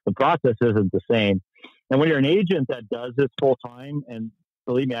the process isn't the same. And when you're an agent that does this full time, and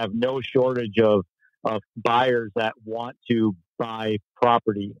believe me, I have no shortage of buyers that want to buy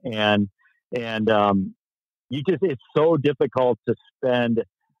property, and it's so difficult to spend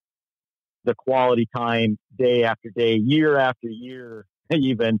the quality time day after day, year after year,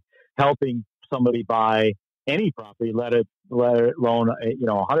 even helping somebody buy any property, let alone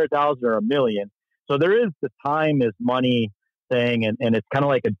 100,000 or $1 million. So there is the time is money thing, and it's kind of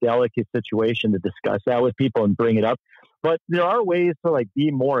like a delicate situation to discuss that with people and bring it up. But there are ways to like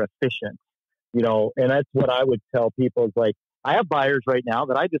be more efficient, and that's what I would tell people is like, I have buyers right now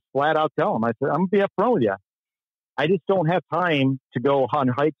that I just flat out tell them, I said, I'm gonna be upfront with you. I just don't have time to go on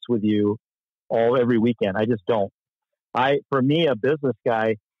hikes with you every weekend. I just don't. For me, a business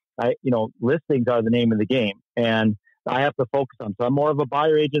guy, listings are the name of the game, and I have to focus on. So I'm more of a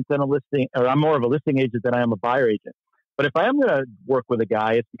buyer agent than I'm more of a listing agent than I am a buyer agent. But if I'm going to work with a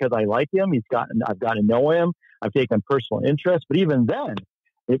guy, it's because I like him. I've gotten to know him. I've taken personal interest. But even then,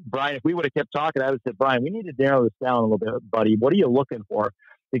 Brian, if we would have kept talking, I would have said, Brian, we need to narrow this down a little bit, buddy. What are you looking for?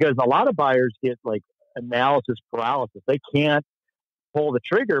 Because a lot of buyers get like analysis paralysis. They can't pull the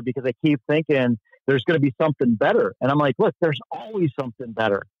trigger because they keep thinking there's going to be something better. And I'm like, look, there's always something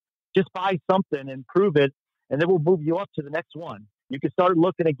better. Just buy something and prove it, and then we'll move you up to the next one. You can start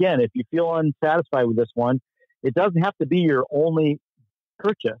looking again. If you feel unsatisfied with this one, it doesn't have to be your only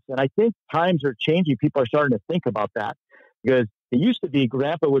purchase. And I think times are changing. People are starting to think about that, because it used to be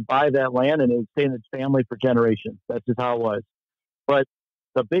grandpa would buy that land and it would stay in his family for generations. That's just how it was. But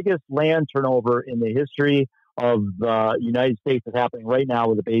the biggest land turnover in the history of the United States is happening right now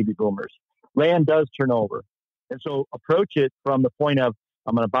with the baby boomers. Land does turn over. And so approach it from the point of,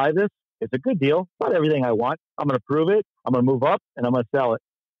 I'm going to buy this. It's a good deal. Not everything I want. I'm going to prove it. I'm going to move up and I'm going to sell it.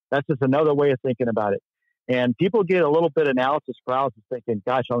 That's just another way of thinking about it. And people get a little bit of analysis paralysis thinking,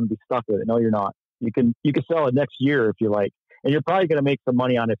 gosh, I'm going to be stuck with it. No, you're not. You can sell it next year if you like. And you're probably going to make some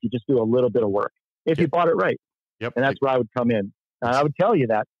money on it if you just do a little bit of work, if you bought it right. Yep. And that's where I would come in. And I would tell you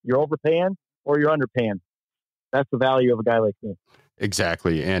that you're overpaying or you're underpaying. That's the value of a guy like me.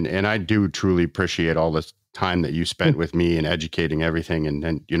 Exactly. And I do truly appreciate all this time that you spent with me and educating everything.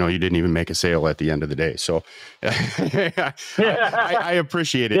 And you didn't even make a sale at the end of the day. So I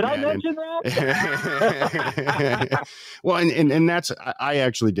appreciate it. Did I mention that? Well, and that's, I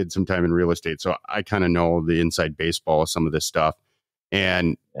actually did some time in real estate. So I kind of know the inside baseball of some of this stuff.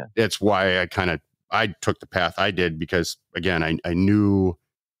 And that's why I took the path I did, because again, I knew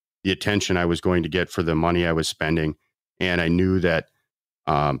the attention I was going to get for the money I was spending. And I knew that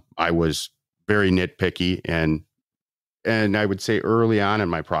I was very nitpicky, and I would say early on in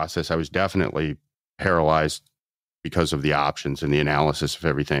my process, I was definitely paralyzed because of the options and the analysis of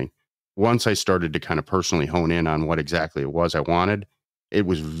everything. Once I started to kind of personally hone in on what exactly it was I wanted, it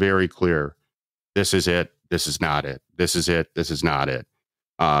was very clear. This is it. This is not it. This is it. This is not it.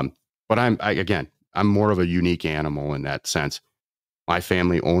 But I'm more of a unique animal in that sense. My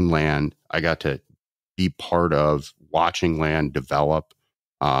family owned land. I got to be part of watching land develop,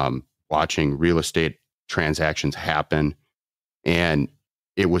 watching real estate transactions happen. And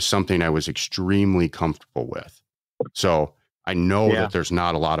it was something I was extremely comfortable with. So I know that there's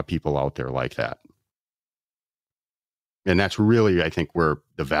not a lot of people out there like that. And that's really, I think, where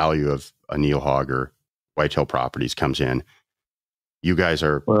the value of a Neil Hauger Whitetail Properties comes in. You guys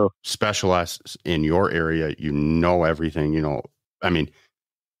are specialists in your area. You know everything, I mean,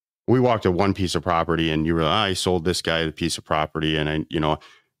 we walked at one piece of property and you were, I sold this guy the piece of property. And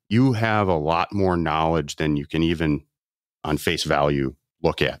you have a lot more knowledge than you can even on face value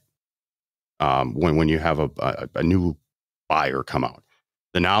look at. When you have a new buyer come out,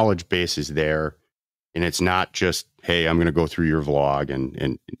 the knowledge base is there, and it's not just, hey, I'm going to go through your vlog,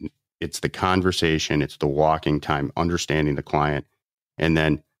 and it's the conversation, it's the walking time, understanding the client, and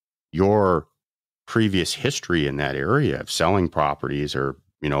then your previous history in that area of selling properties, or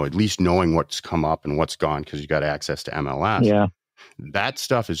at least knowing what's come up and what's gone because you got access to MLS. Yeah. That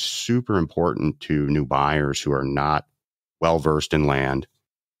stuff is super important to new buyers who are not well-versed in land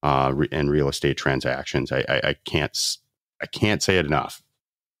and real estate transactions. I can't say it enough.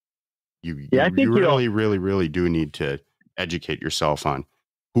 You really, really, really do need to educate yourself on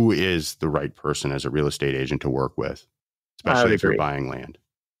who is the right person as a real estate agent to work with, especially if you're buying land.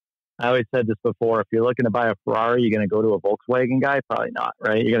 I always said this before. If you're looking to buy a Ferrari, you're going to go to a Volkswagen guy? Probably not,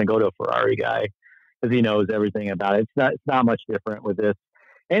 right? You're going to go to a Ferrari guy because he knows everything about it. It's not much different with this.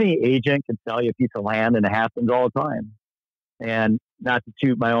 Any agent can sell you a piece of land, and it happens all the time. And not to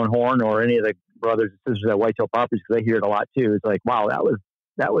toot my own horn or any of the brothers and sisters at Whitetail Properties, because I hear it a lot too. It's like, wow,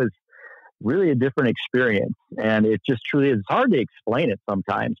 that was really a different experience. And it just truly is. It's hard to explain it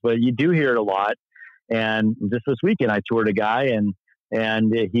sometimes, but you do hear it a lot. And just this weekend, I toured a guy, and I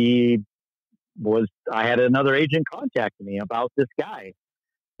had another agent contact me about this guy,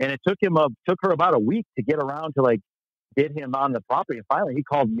 and it took her about a week to get around to like get him on the property. And finally he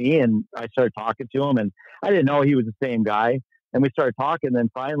called me, and I started talking to him, and I didn't know he was the same guy. And we started talking. Then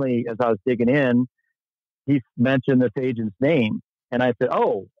finally, as I was digging in, he mentioned this agent's name, and I said,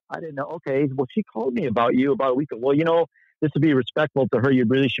 "Oh, I didn't know." Okay, well, she called me about you about a week ago. Well, just to be respectful to her, you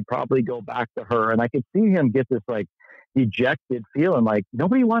really should probably go back to her. And I could see him get this like dejected feeling, like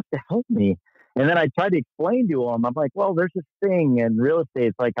nobody wants to help me. And then I tried to explain to him, I'm like, well, there's this thing in real estate.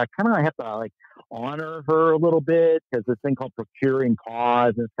 It's like I kind of have to like honor her a little bit, because this thing called procuring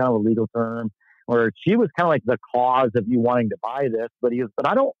cause, and it's kind of a legal term, where she was kind of like the cause of you wanting to buy this. But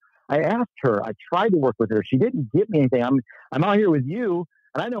I asked her, I tried to work with her. She didn't give me anything. I'm out here with you,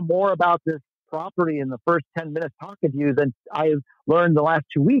 and I know more about this property in the first 10 minutes talking to you than I've learned the last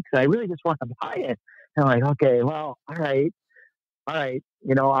 2 weeks. I really just want to buy it. And I'm like, okay, well, all right,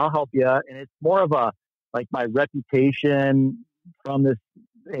 I'll help you. And it's more of a, like, my reputation from this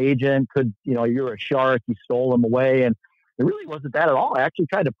agent could, you're a shark, you stole him away. And it really wasn't that at all. I actually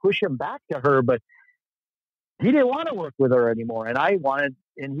tried to push him back to her, but he didn't want to work with her anymore. And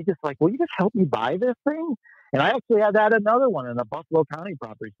and he just like, will you just help me buy this thing? And I actually had that another one in a Buffalo County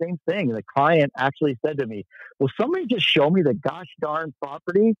property, same thing. The client actually said to me, will somebody just show me the gosh darn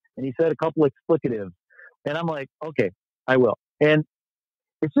property? And he said a couple explicatives. And I'm like, okay, I will. And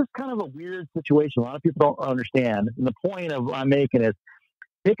it's just kind of a weird situation. A lot of people don't understand. And the point I'm making is,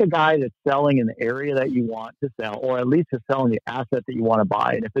 pick a guy that's selling in the area that you want to sell, or at least is selling the asset that you want to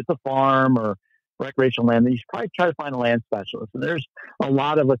buy. And if it's a farm or recreational land, then you should probably try to find a land specialist. And there's a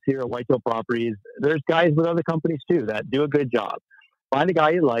lot of us here at Whitetail Properties. There's guys with other companies too that do a good job. Find a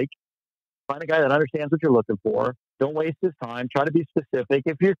guy you like. Find a guy that understands what you're looking for. Don't waste his time. Try to be specific.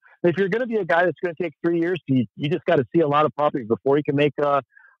 If you're going to be a guy that's going to take 3 years, you just got to see a lot of properties before you can make an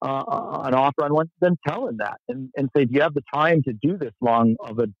offer on one. Then tell him that and say, do you have the time to do this long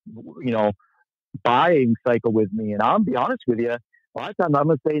of a buying cycle with me? And I'll be honest with you, a lot of times I'm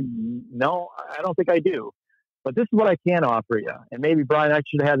going to say, no, I don't think I do. But this is what I can offer you. And maybe, Brian, I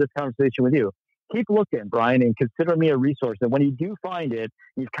should have had this conversation with you. Keep looking, Brian, and consider me a resource. And when you do find it,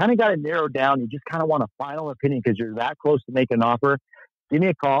 you've kind of got it narrowed down. You just kind of want a final opinion because you're that close to making an offer. Give me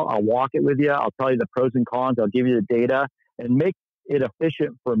a call. I'll walk it with you. I'll tell you the pros and cons. I'll give you the data and make it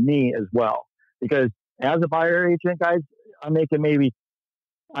efficient for me as well. Because as a buyer agent, guys, I might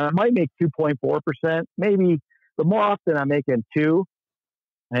make 2.4%, maybe, but more often I'm making 2%.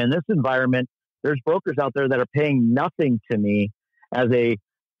 And in this environment, there's brokers out there that are paying nothing to me as a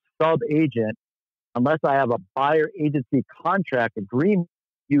sub agent unless I have a buyer agency contract agreement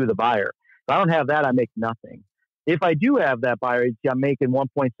with you, the buyer. If I don't have that, I make nothing. If I do have that buyer agency, I'm making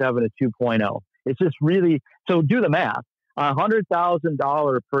 1.7 to 2.0. It's just really, so do the math.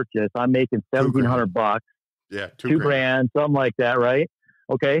 $100,000 purchase, I'm making $1,700. Yeah, $2,000, something like that, right?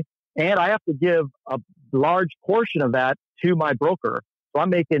 Okay. And I have to give a large portion of that to my broker. So I'm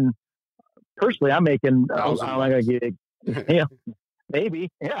making, personally, I'm making, I'm not going to get, maybe.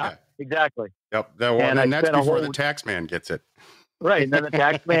 Yeah, exactly. Yep. And that's before the tax man gets it. Right. And then the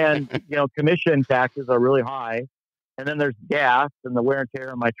tax man, commission taxes are really high. And then there's gas and the wear and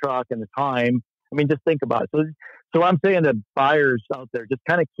tear on my truck and the time. I mean, just think about it. So I'm saying to buyers out there, just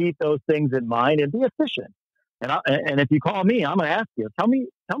kind of keep those things in mind and be efficient. And if you call me, I'm going to ask you, tell me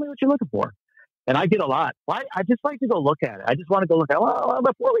what you're looking for. And I get a lot. I just like to go look at it. I just want to go look at it. Well,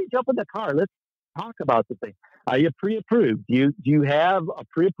 before we jump in the car, let's talk about the thing. Are you pre-approved? Do you have a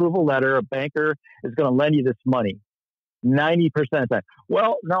pre-approval letter? A banker is going to lend you this money 90% of the time.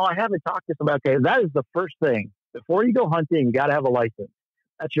 Well, no, I haven't talked to somebody. Okay, that is the first thing. Before you go hunting, you got to have a license.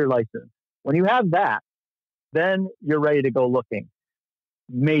 That's your license. When you have that, then you're ready to go looking.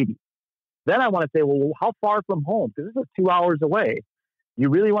 Maybe. Then I want to say, well, how far from home? Because this is 2 hours away. You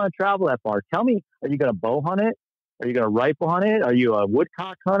really want to travel that far? Tell me, are you going to bow hunt it? Are you going to rifle hunt it? Are you a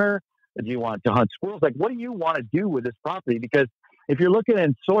woodcock hunter? Do you want to hunt squirrels? Like, what do you want to do with this property? Because if you're looking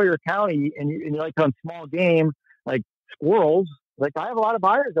in Sawyer County and you like to hunt small game, like squirrels, like I have a lot of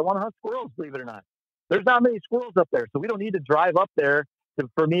buyers that want to hunt squirrels, believe it or not. There's not many squirrels up there. So we don't need to drive up there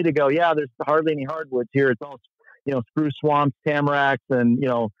for me to go, yeah, there's hardly any hardwoods here. It's all, spruce swamps, tamaracks, and,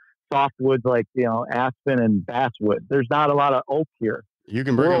 softwoods like, aspen and basswood. There's not a lot of oak here. You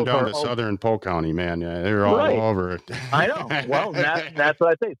can bring them down to southern Polk County, man. Yeah, they're all over it. I know. Well, that's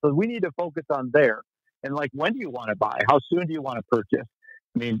what I say. So we need to focus on there. And like, when do you want to buy? How soon do you want to purchase?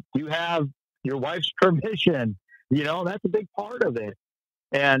 I mean, do you have your wife's permission. That's a big part of it.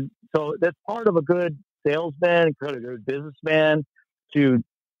 And so that's part of a good salesman, a good businessman, to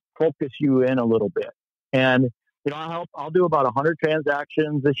focus you in a little bit. And, I'll do about 100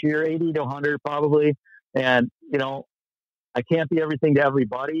 transactions this year, 80 to 100 probably. And, I can't be everything to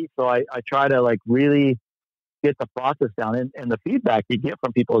everybody. So I try to like really get the process down. And the feedback you get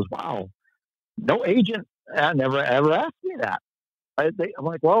from people is, wow, no agent never ever asked me that. I'm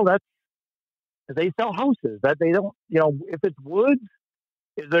like, well, they sell houses that they don't, if it's woods,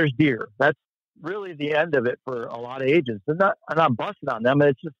 there's deer. That's really the end of it for a lot of agents. I'm not busting on them.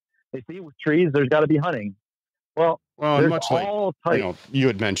 It's just, they see trees, there's got to be hunting. Well, and much like, you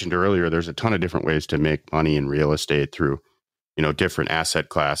had mentioned earlier, there's a ton of different ways to make money in real estate through, different asset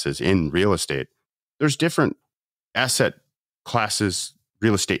classes in real estate. There's different asset classes,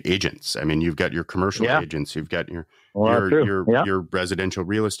 real estate agents. I mean, you've got your commercial agents, you've got your residential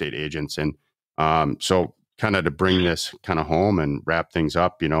real estate agents. And so kind of to bring this kind of home and wrap things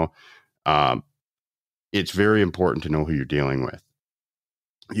up, it's very important to know who you're dealing with.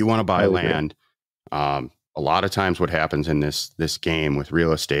 You want to buy land. A lot of times what happens in this game with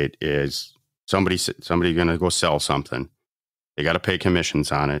real estate is somebody going to go sell something. They got to pay commissions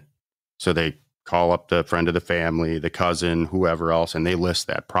on it. So they call up the friend of the family, the cousin, whoever else, and they list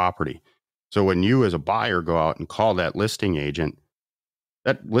that property. So when you as a buyer go out and call that listing agent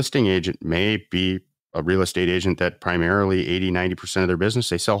may be a real estate agent that primarily 80-90% of their business,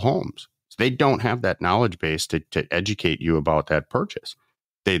 they sell homes. So they don't have that knowledge base to educate you about that purchase.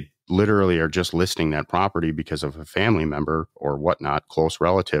 They literally are just listing that property because of a family member or whatnot, close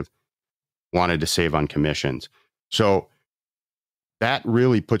relative, wanted to save on commissions. So that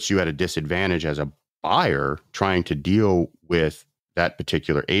really puts you at a disadvantage as a buyer trying to deal with that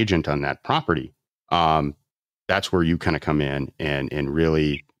particular agent on that property. That's where you kind of come in and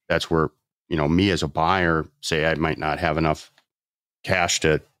really that's where, me as a buyer, say I might not have enough cash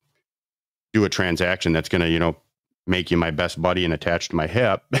to do a transaction that's going to, make you my best buddy and attached to my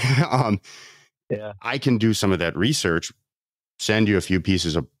hip. I can do some of that research, send you a few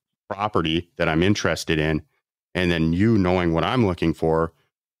pieces of property that I'm interested in. And then you knowing what I'm looking for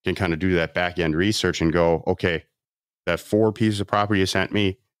can kind of do that back end research and go, okay, that 4 pieces of property you sent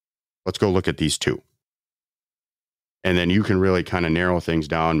me, let's go look at these 2. And then you can really kind of narrow things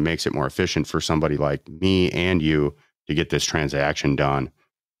down, makes it more efficient for somebody like me and you to get this transaction done.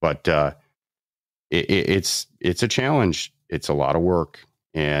 But it's a challenge. It's a lot of work,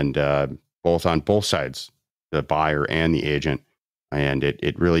 and both on both sides, the buyer and the agent. And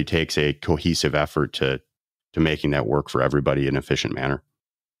it really takes a cohesive effort to making that work for everybody in an efficient manner.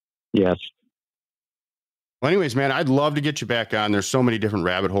 Yes. Well, anyways, man, I'd love to get you back on. There's so many different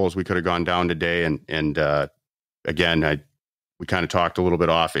rabbit holes we could have gone down today. And again, we kind of talked a little bit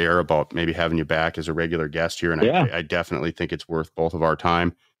off air about maybe having you back as a regular guest here. And I definitely think it's worth both of our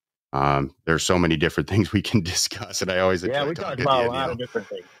time. There's so many different things we can discuss, and I always enjoy we talk about a lot of different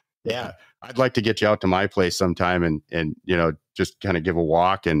things. Yeah. I'd like to get you out to my place sometime and just kind of give a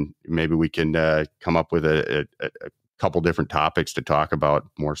walk, and maybe we can come up with a couple different topics to talk about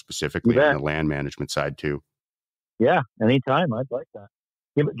more specifically on the land management side too. Yeah, anytime. I'd like that.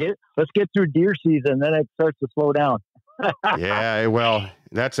 Let's get through deer season, then it starts to slow down. Yeah, well,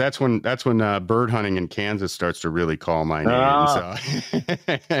 that's when bird hunting in Kansas starts to really call my name. So,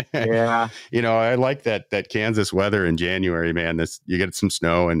 yeah, I like that Kansas weather in January, man. You get some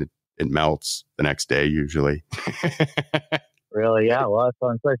snow and it melts the next day usually. Really? Yeah. Well, that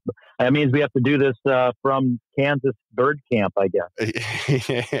sounds nice. That means we have to do this from Kansas bird camp, I guess.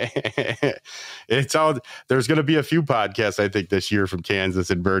 There's going to be a few podcasts, I think, this year from Kansas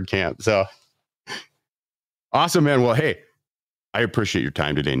and bird camp. So awesome, man. Well, hey, I appreciate your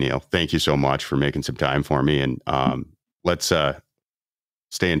time today, Neil. Thank you so much for making some time for me. And let's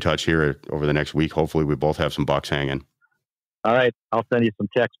stay in touch here over the next week. Hopefully we both have some bucks hanging. All right. I'll send you some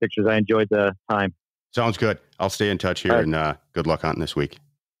text pictures. I enjoyed the time. Sounds good. I'll stay in touch here, and good luck hunting this week.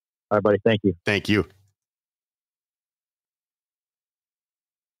 All right, buddy. Thank you. Thank you.